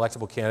who's not an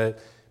electable candidate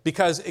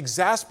because,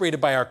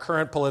 exasperated by our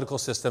current political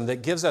system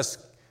that gives us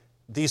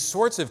these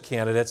sorts of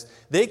candidates,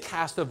 they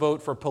cast a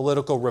vote for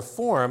political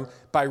reform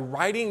by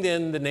writing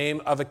in the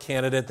name of a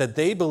candidate that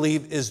they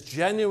believe is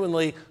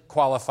genuinely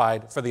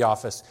qualified for the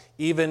office,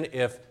 even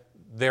if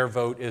their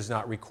vote is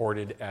not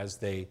recorded as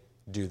they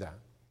do that.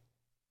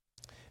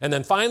 And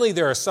then finally,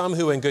 there are some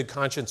who in good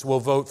conscience will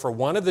vote for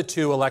one of the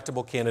two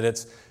electable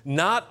candidates,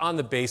 not on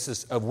the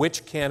basis of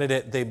which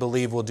candidate they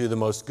believe will do the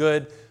most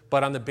good,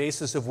 but on the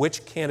basis of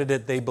which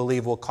candidate they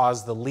believe will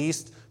cause the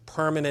least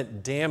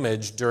permanent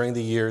damage during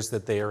the years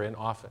that they are in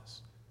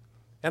office.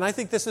 And I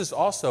think this is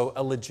also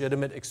a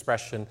legitimate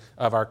expression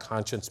of our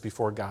conscience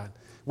before God.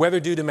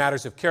 Whether due to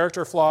matters of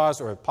character flaws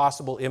or a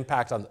possible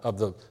impact on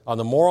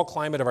the moral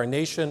climate of our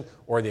nation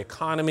or the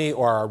economy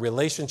or our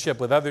relationship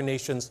with other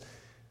nations.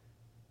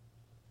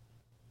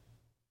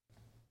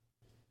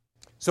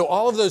 So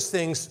all of those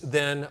things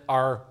then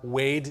are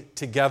weighed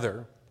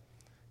together,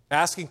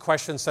 asking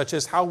questions such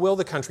as, how will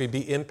the country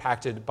be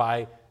impacted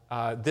by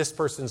this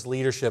person's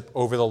leadership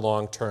over the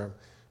long term?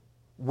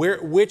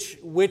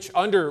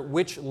 Under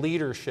which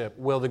leadership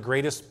will the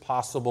greatest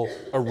possible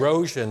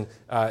erosion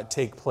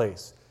take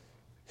place?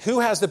 Who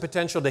has the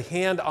potential to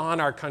hand on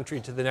our country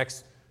to the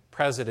next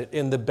president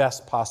in the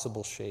best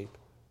possible shape?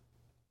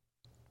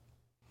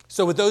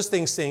 So with those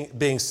things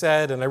being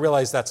said, and I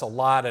realize that's a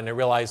lot, and I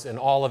realize in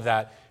all of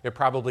that, it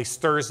probably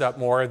stirs up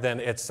more than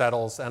it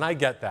settles, and I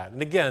get that.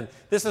 And again,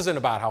 this isn't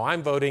about how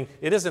I'm voting.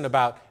 It isn't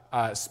about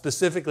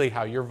specifically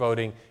how you're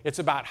voting. It's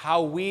about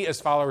how we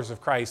as followers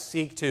of Christ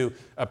seek to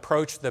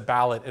approach the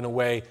ballot in a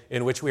way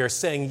in which we are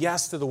saying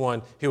yes to the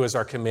one who is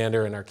our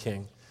commander and our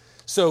king.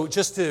 So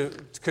just to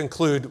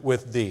conclude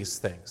with these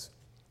things.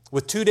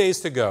 With 2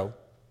 days to go,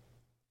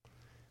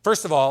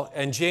 first of all,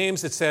 in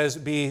James it says,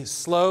 be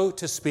slow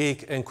to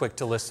speak and quick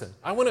to listen.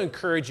 I want to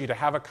encourage you to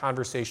have a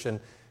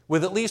conversation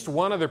with at least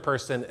one other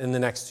person in the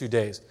next 2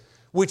 days,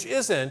 which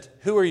isn't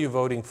who are you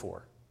voting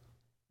for,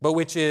 but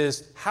which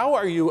is how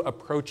are you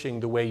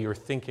approaching the way you're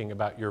thinking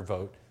about your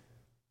vote?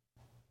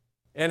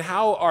 And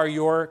how are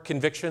your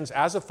convictions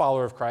as a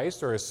follower of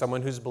Christ or as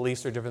someone whose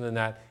beliefs are different than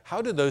that, how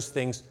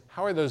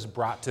are those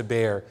brought to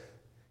bear?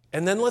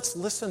 And then let's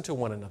listen to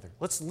one another.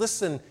 Let's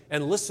listen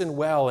and listen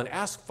well and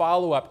ask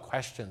follow-up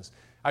questions.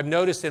 I've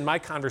noticed in my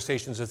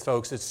conversations with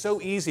folks, it's so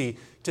easy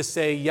to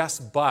say yes,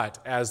 but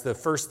as the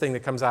first thing that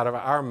comes out of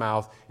our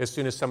mouth as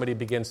soon as somebody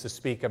begins to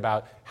speak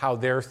about how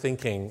they're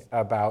thinking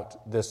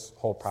about this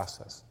whole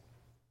process.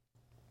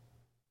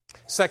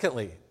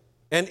 Secondly,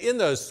 and in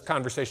those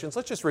conversations,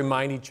 let's just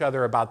remind each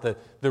other about the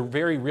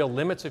very real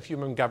limits of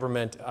human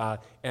government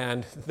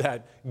and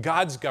that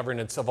God's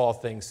governance of all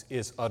things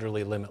is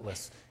utterly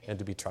limitless and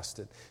to be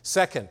trusted.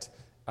 Second,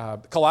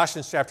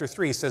 Colossians chapter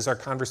 3 says our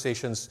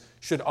conversations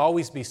should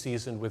always be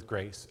seasoned with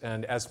grace.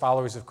 And as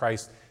followers of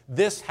Christ,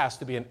 this has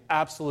to be an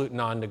absolute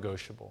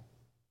non-negotiable.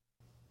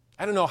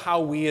 I don't know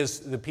how we as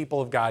the people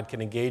of God can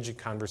engage in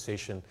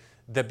conversation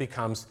that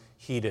becomes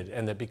heated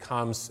and that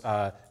becomes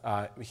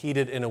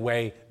heated in a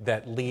way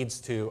that leads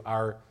to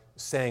our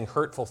saying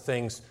hurtful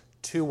things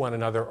to one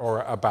another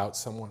or about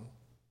someone.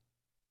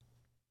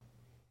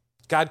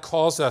 God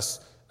calls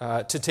us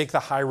to take the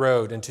high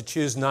road and to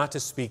choose not to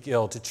speak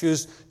ill, to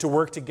choose to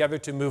work together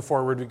to move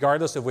forward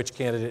regardless of which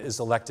candidate is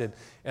elected.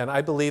 And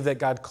I believe that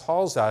God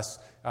calls us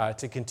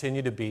to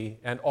continue to be,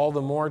 and all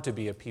the more to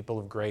be, a people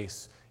of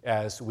grace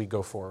as we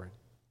go forward.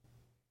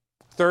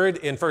 Third,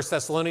 in 1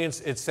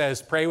 Thessalonians, it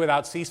says, pray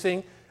without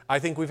ceasing. I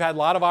think we've had a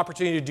lot of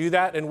opportunity to do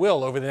that and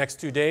will over the next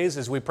 2 days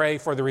as we pray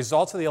for the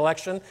results of the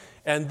election.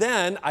 And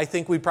then I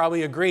think we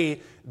probably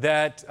agree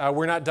that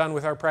we're not done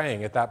with our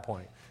praying at that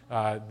point.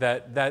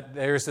 That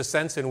there's a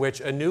sense in which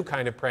a new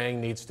kind of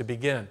praying needs to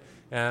begin.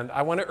 And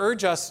I want to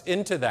urge us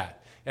into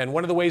that. And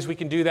one of the ways we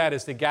can do that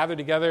is to gather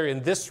together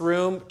in this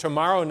room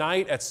tomorrow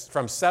night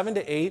from 7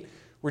 to 8.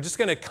 We're just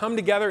going to come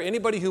together,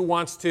 anybody who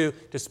wants to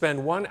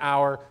spend 1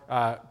 hour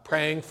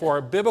praying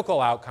for biblical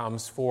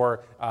outcomes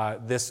for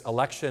this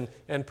election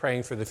and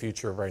praying for the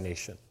future of our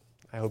nation.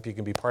 I hope you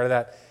can be part of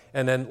that.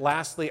 And then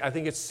lastly, I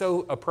think it's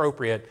so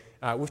appropriate.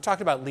 We've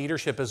talked about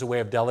leadership as a way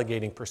of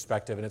delegating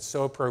perspective, and it's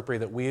so appropriate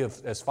that we,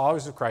 as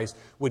followers of Christ,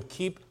 would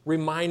keep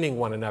reminding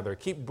one another,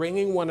 keep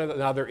bringing one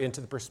another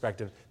into the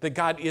perspective that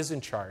God is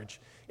in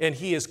charge, and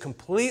He is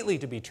completely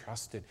to be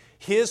trusted.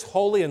 His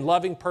holy and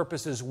loving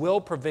purposes will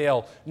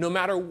prevail no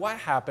matter what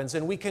happens,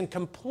 and we can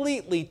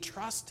completely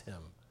trust Him.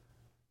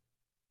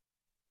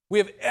 We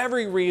have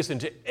every reason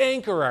to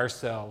anchor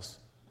ourselves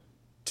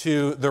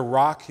to the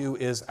rock who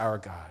is our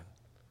God.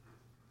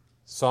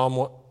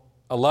 Psalm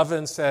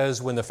 11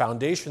 says, when the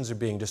foundations are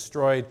being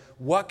destroyed,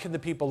 what can the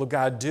people of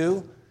God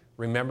do?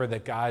 Remember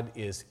that God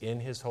is in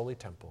His holy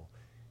temple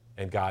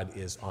and God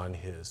is on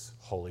His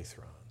holy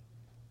throne.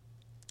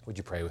 Would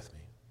you pray with me?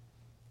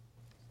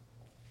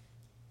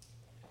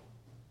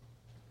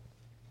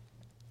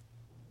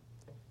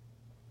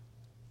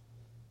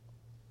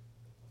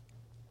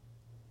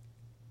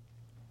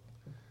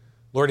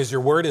 Lord, as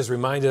your word has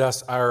reminded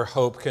us, our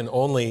hope can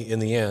only, in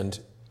the end,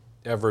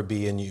 ever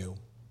be in you,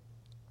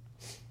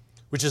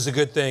 which is a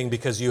good thing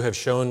because you have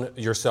shown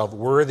yourself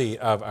worthy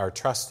of our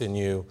trust in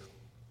you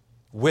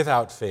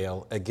without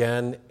fail,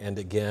 again and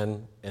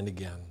again and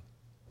again.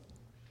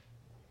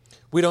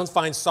 We don't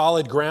find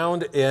solid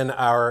ground in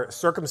our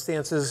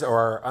circumstances or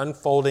our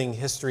unfolding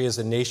history as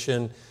a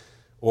nation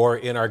or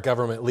in our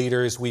government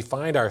leaders. We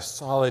find our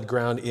solid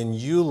ground in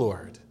you,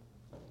 Lord.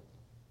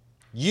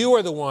 You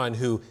are the one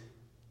who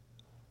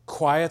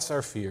quiets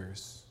our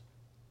fears.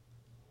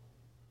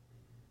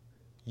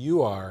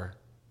 You are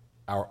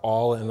our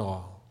all in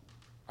all,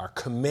 our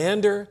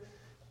commander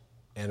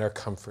and our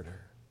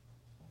comforter.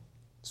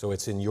 So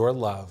it's in your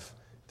love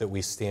that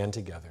we stand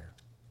together.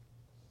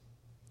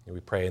 And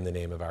we pray in the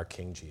name of our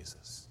King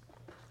Jesus.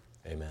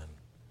 Amen.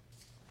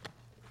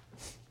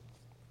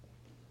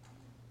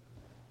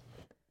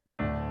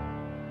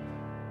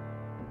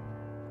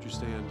 Would you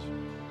stand?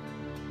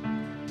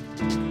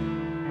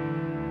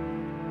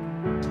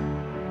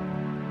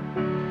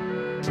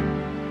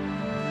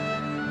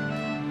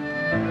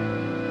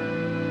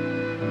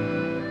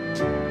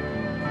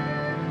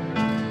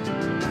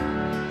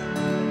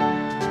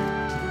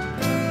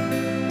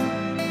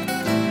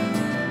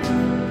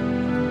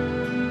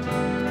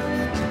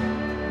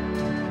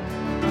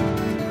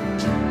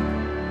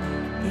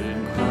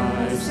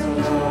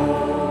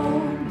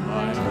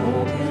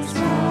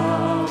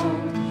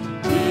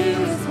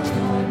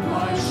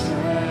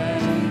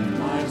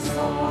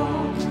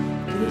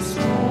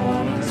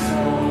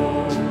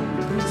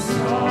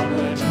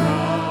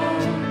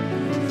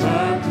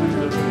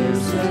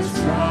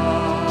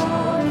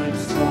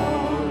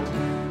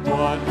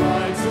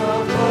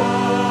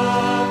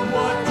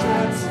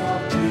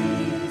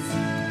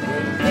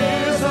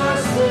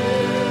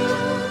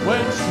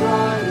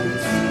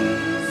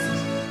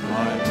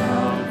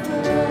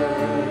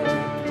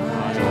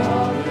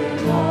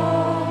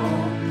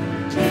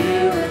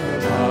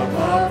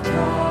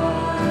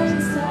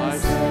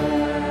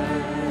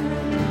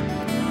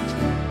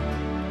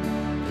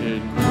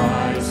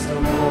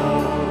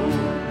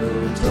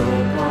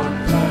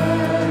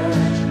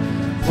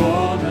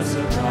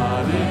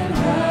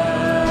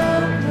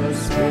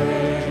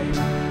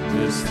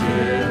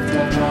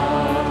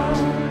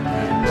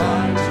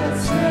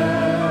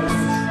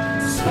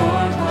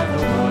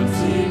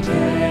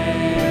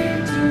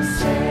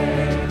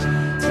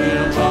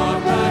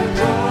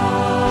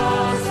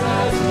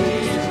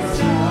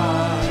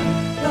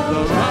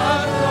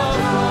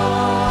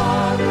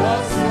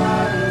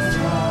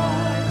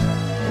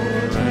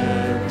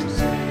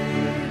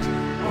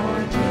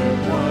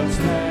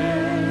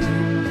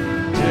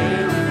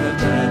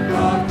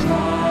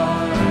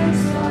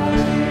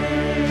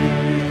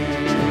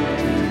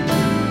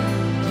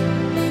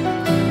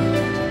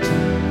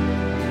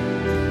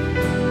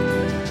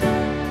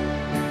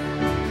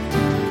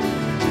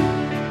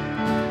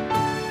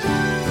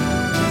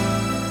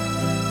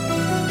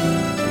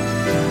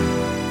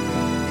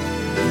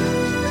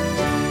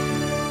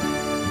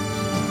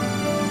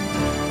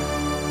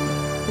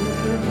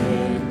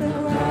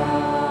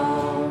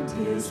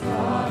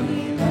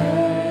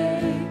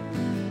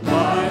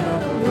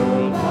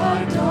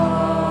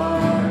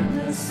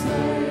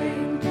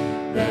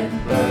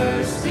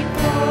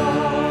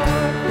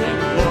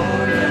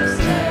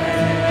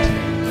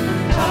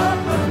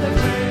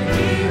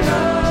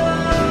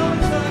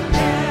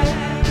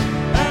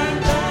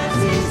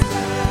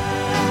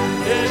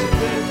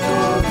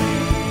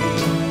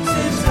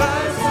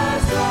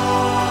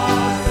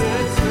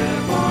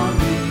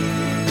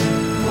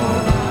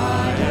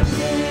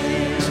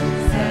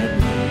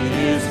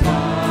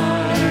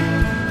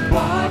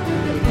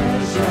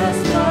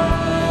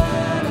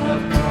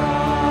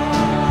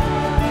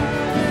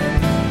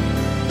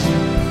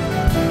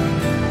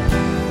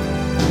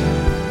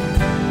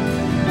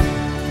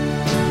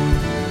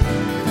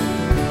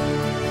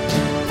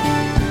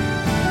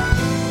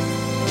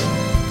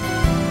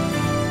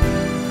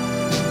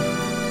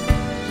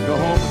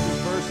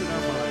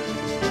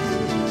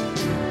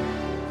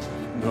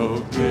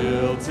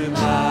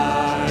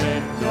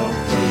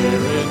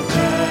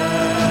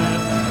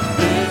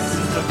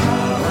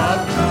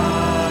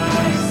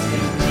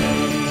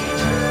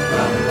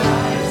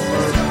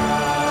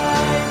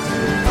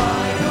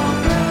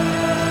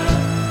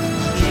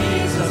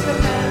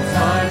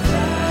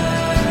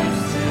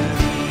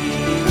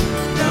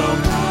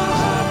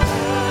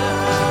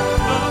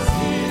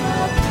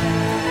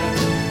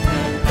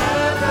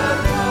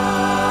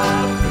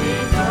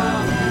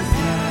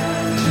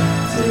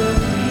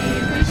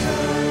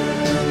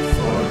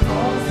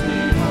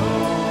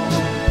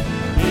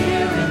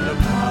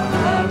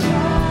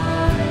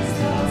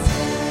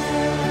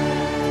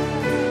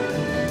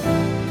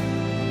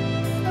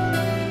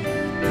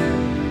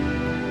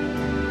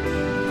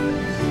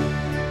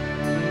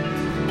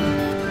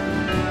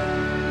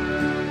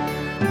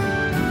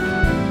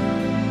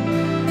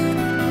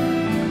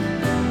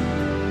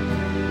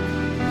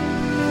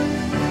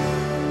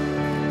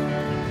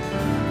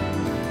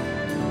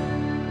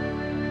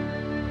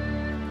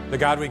 The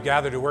God we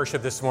gather to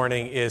worship this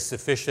morning is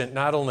sufficient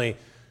not only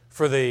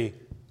for the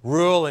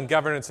rule and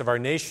governance of our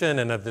nation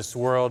and of this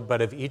world,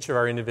 but of each of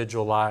our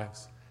individual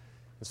lives.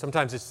 And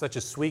sometimes it's such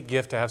a sweet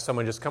gift to have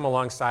someone just come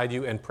alongside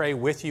you and pray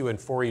with you and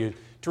for you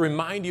to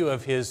remind you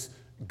of His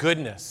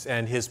goodness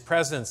and His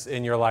presence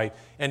in your life,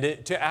 and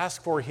to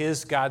ask for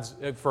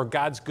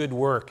God's good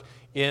work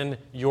in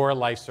your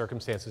life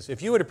circumstances.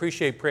 If you would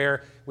appreciate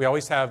prayer, we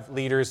always have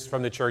leaders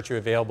from the church who are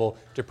available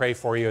to pray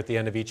for you at the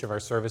end of each of our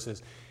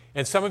services.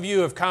 And some of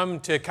you have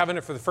come to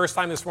Covenant for the first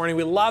time this morning.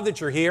 We love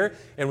that you're here,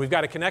 and we've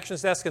got a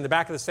connections desk in the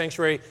back of the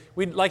sanctuary.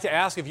 We'd like to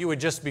ask if you would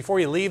just, before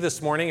you leave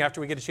this morning, after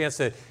we get a chance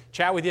to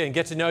chat with you and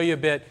get to know you a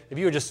bit, if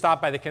you would just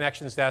stop by the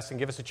connections desk and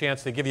give us a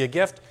chance to give you a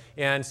gift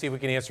and see if we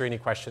can answer any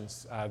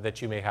questions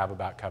that you may have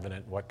about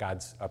Covenant and what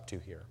God's up to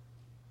here.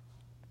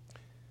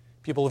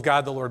 People of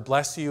God, the Lord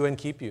bless you and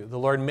keep you. The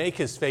Lord make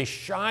his face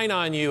shine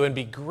on you and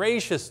be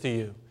gracious to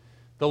you.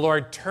 The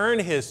Lord turn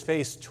his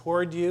face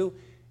toward you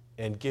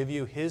and give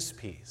you his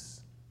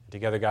peace.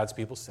 Together, God's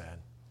people said,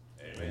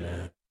 Amen.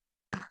 Amen.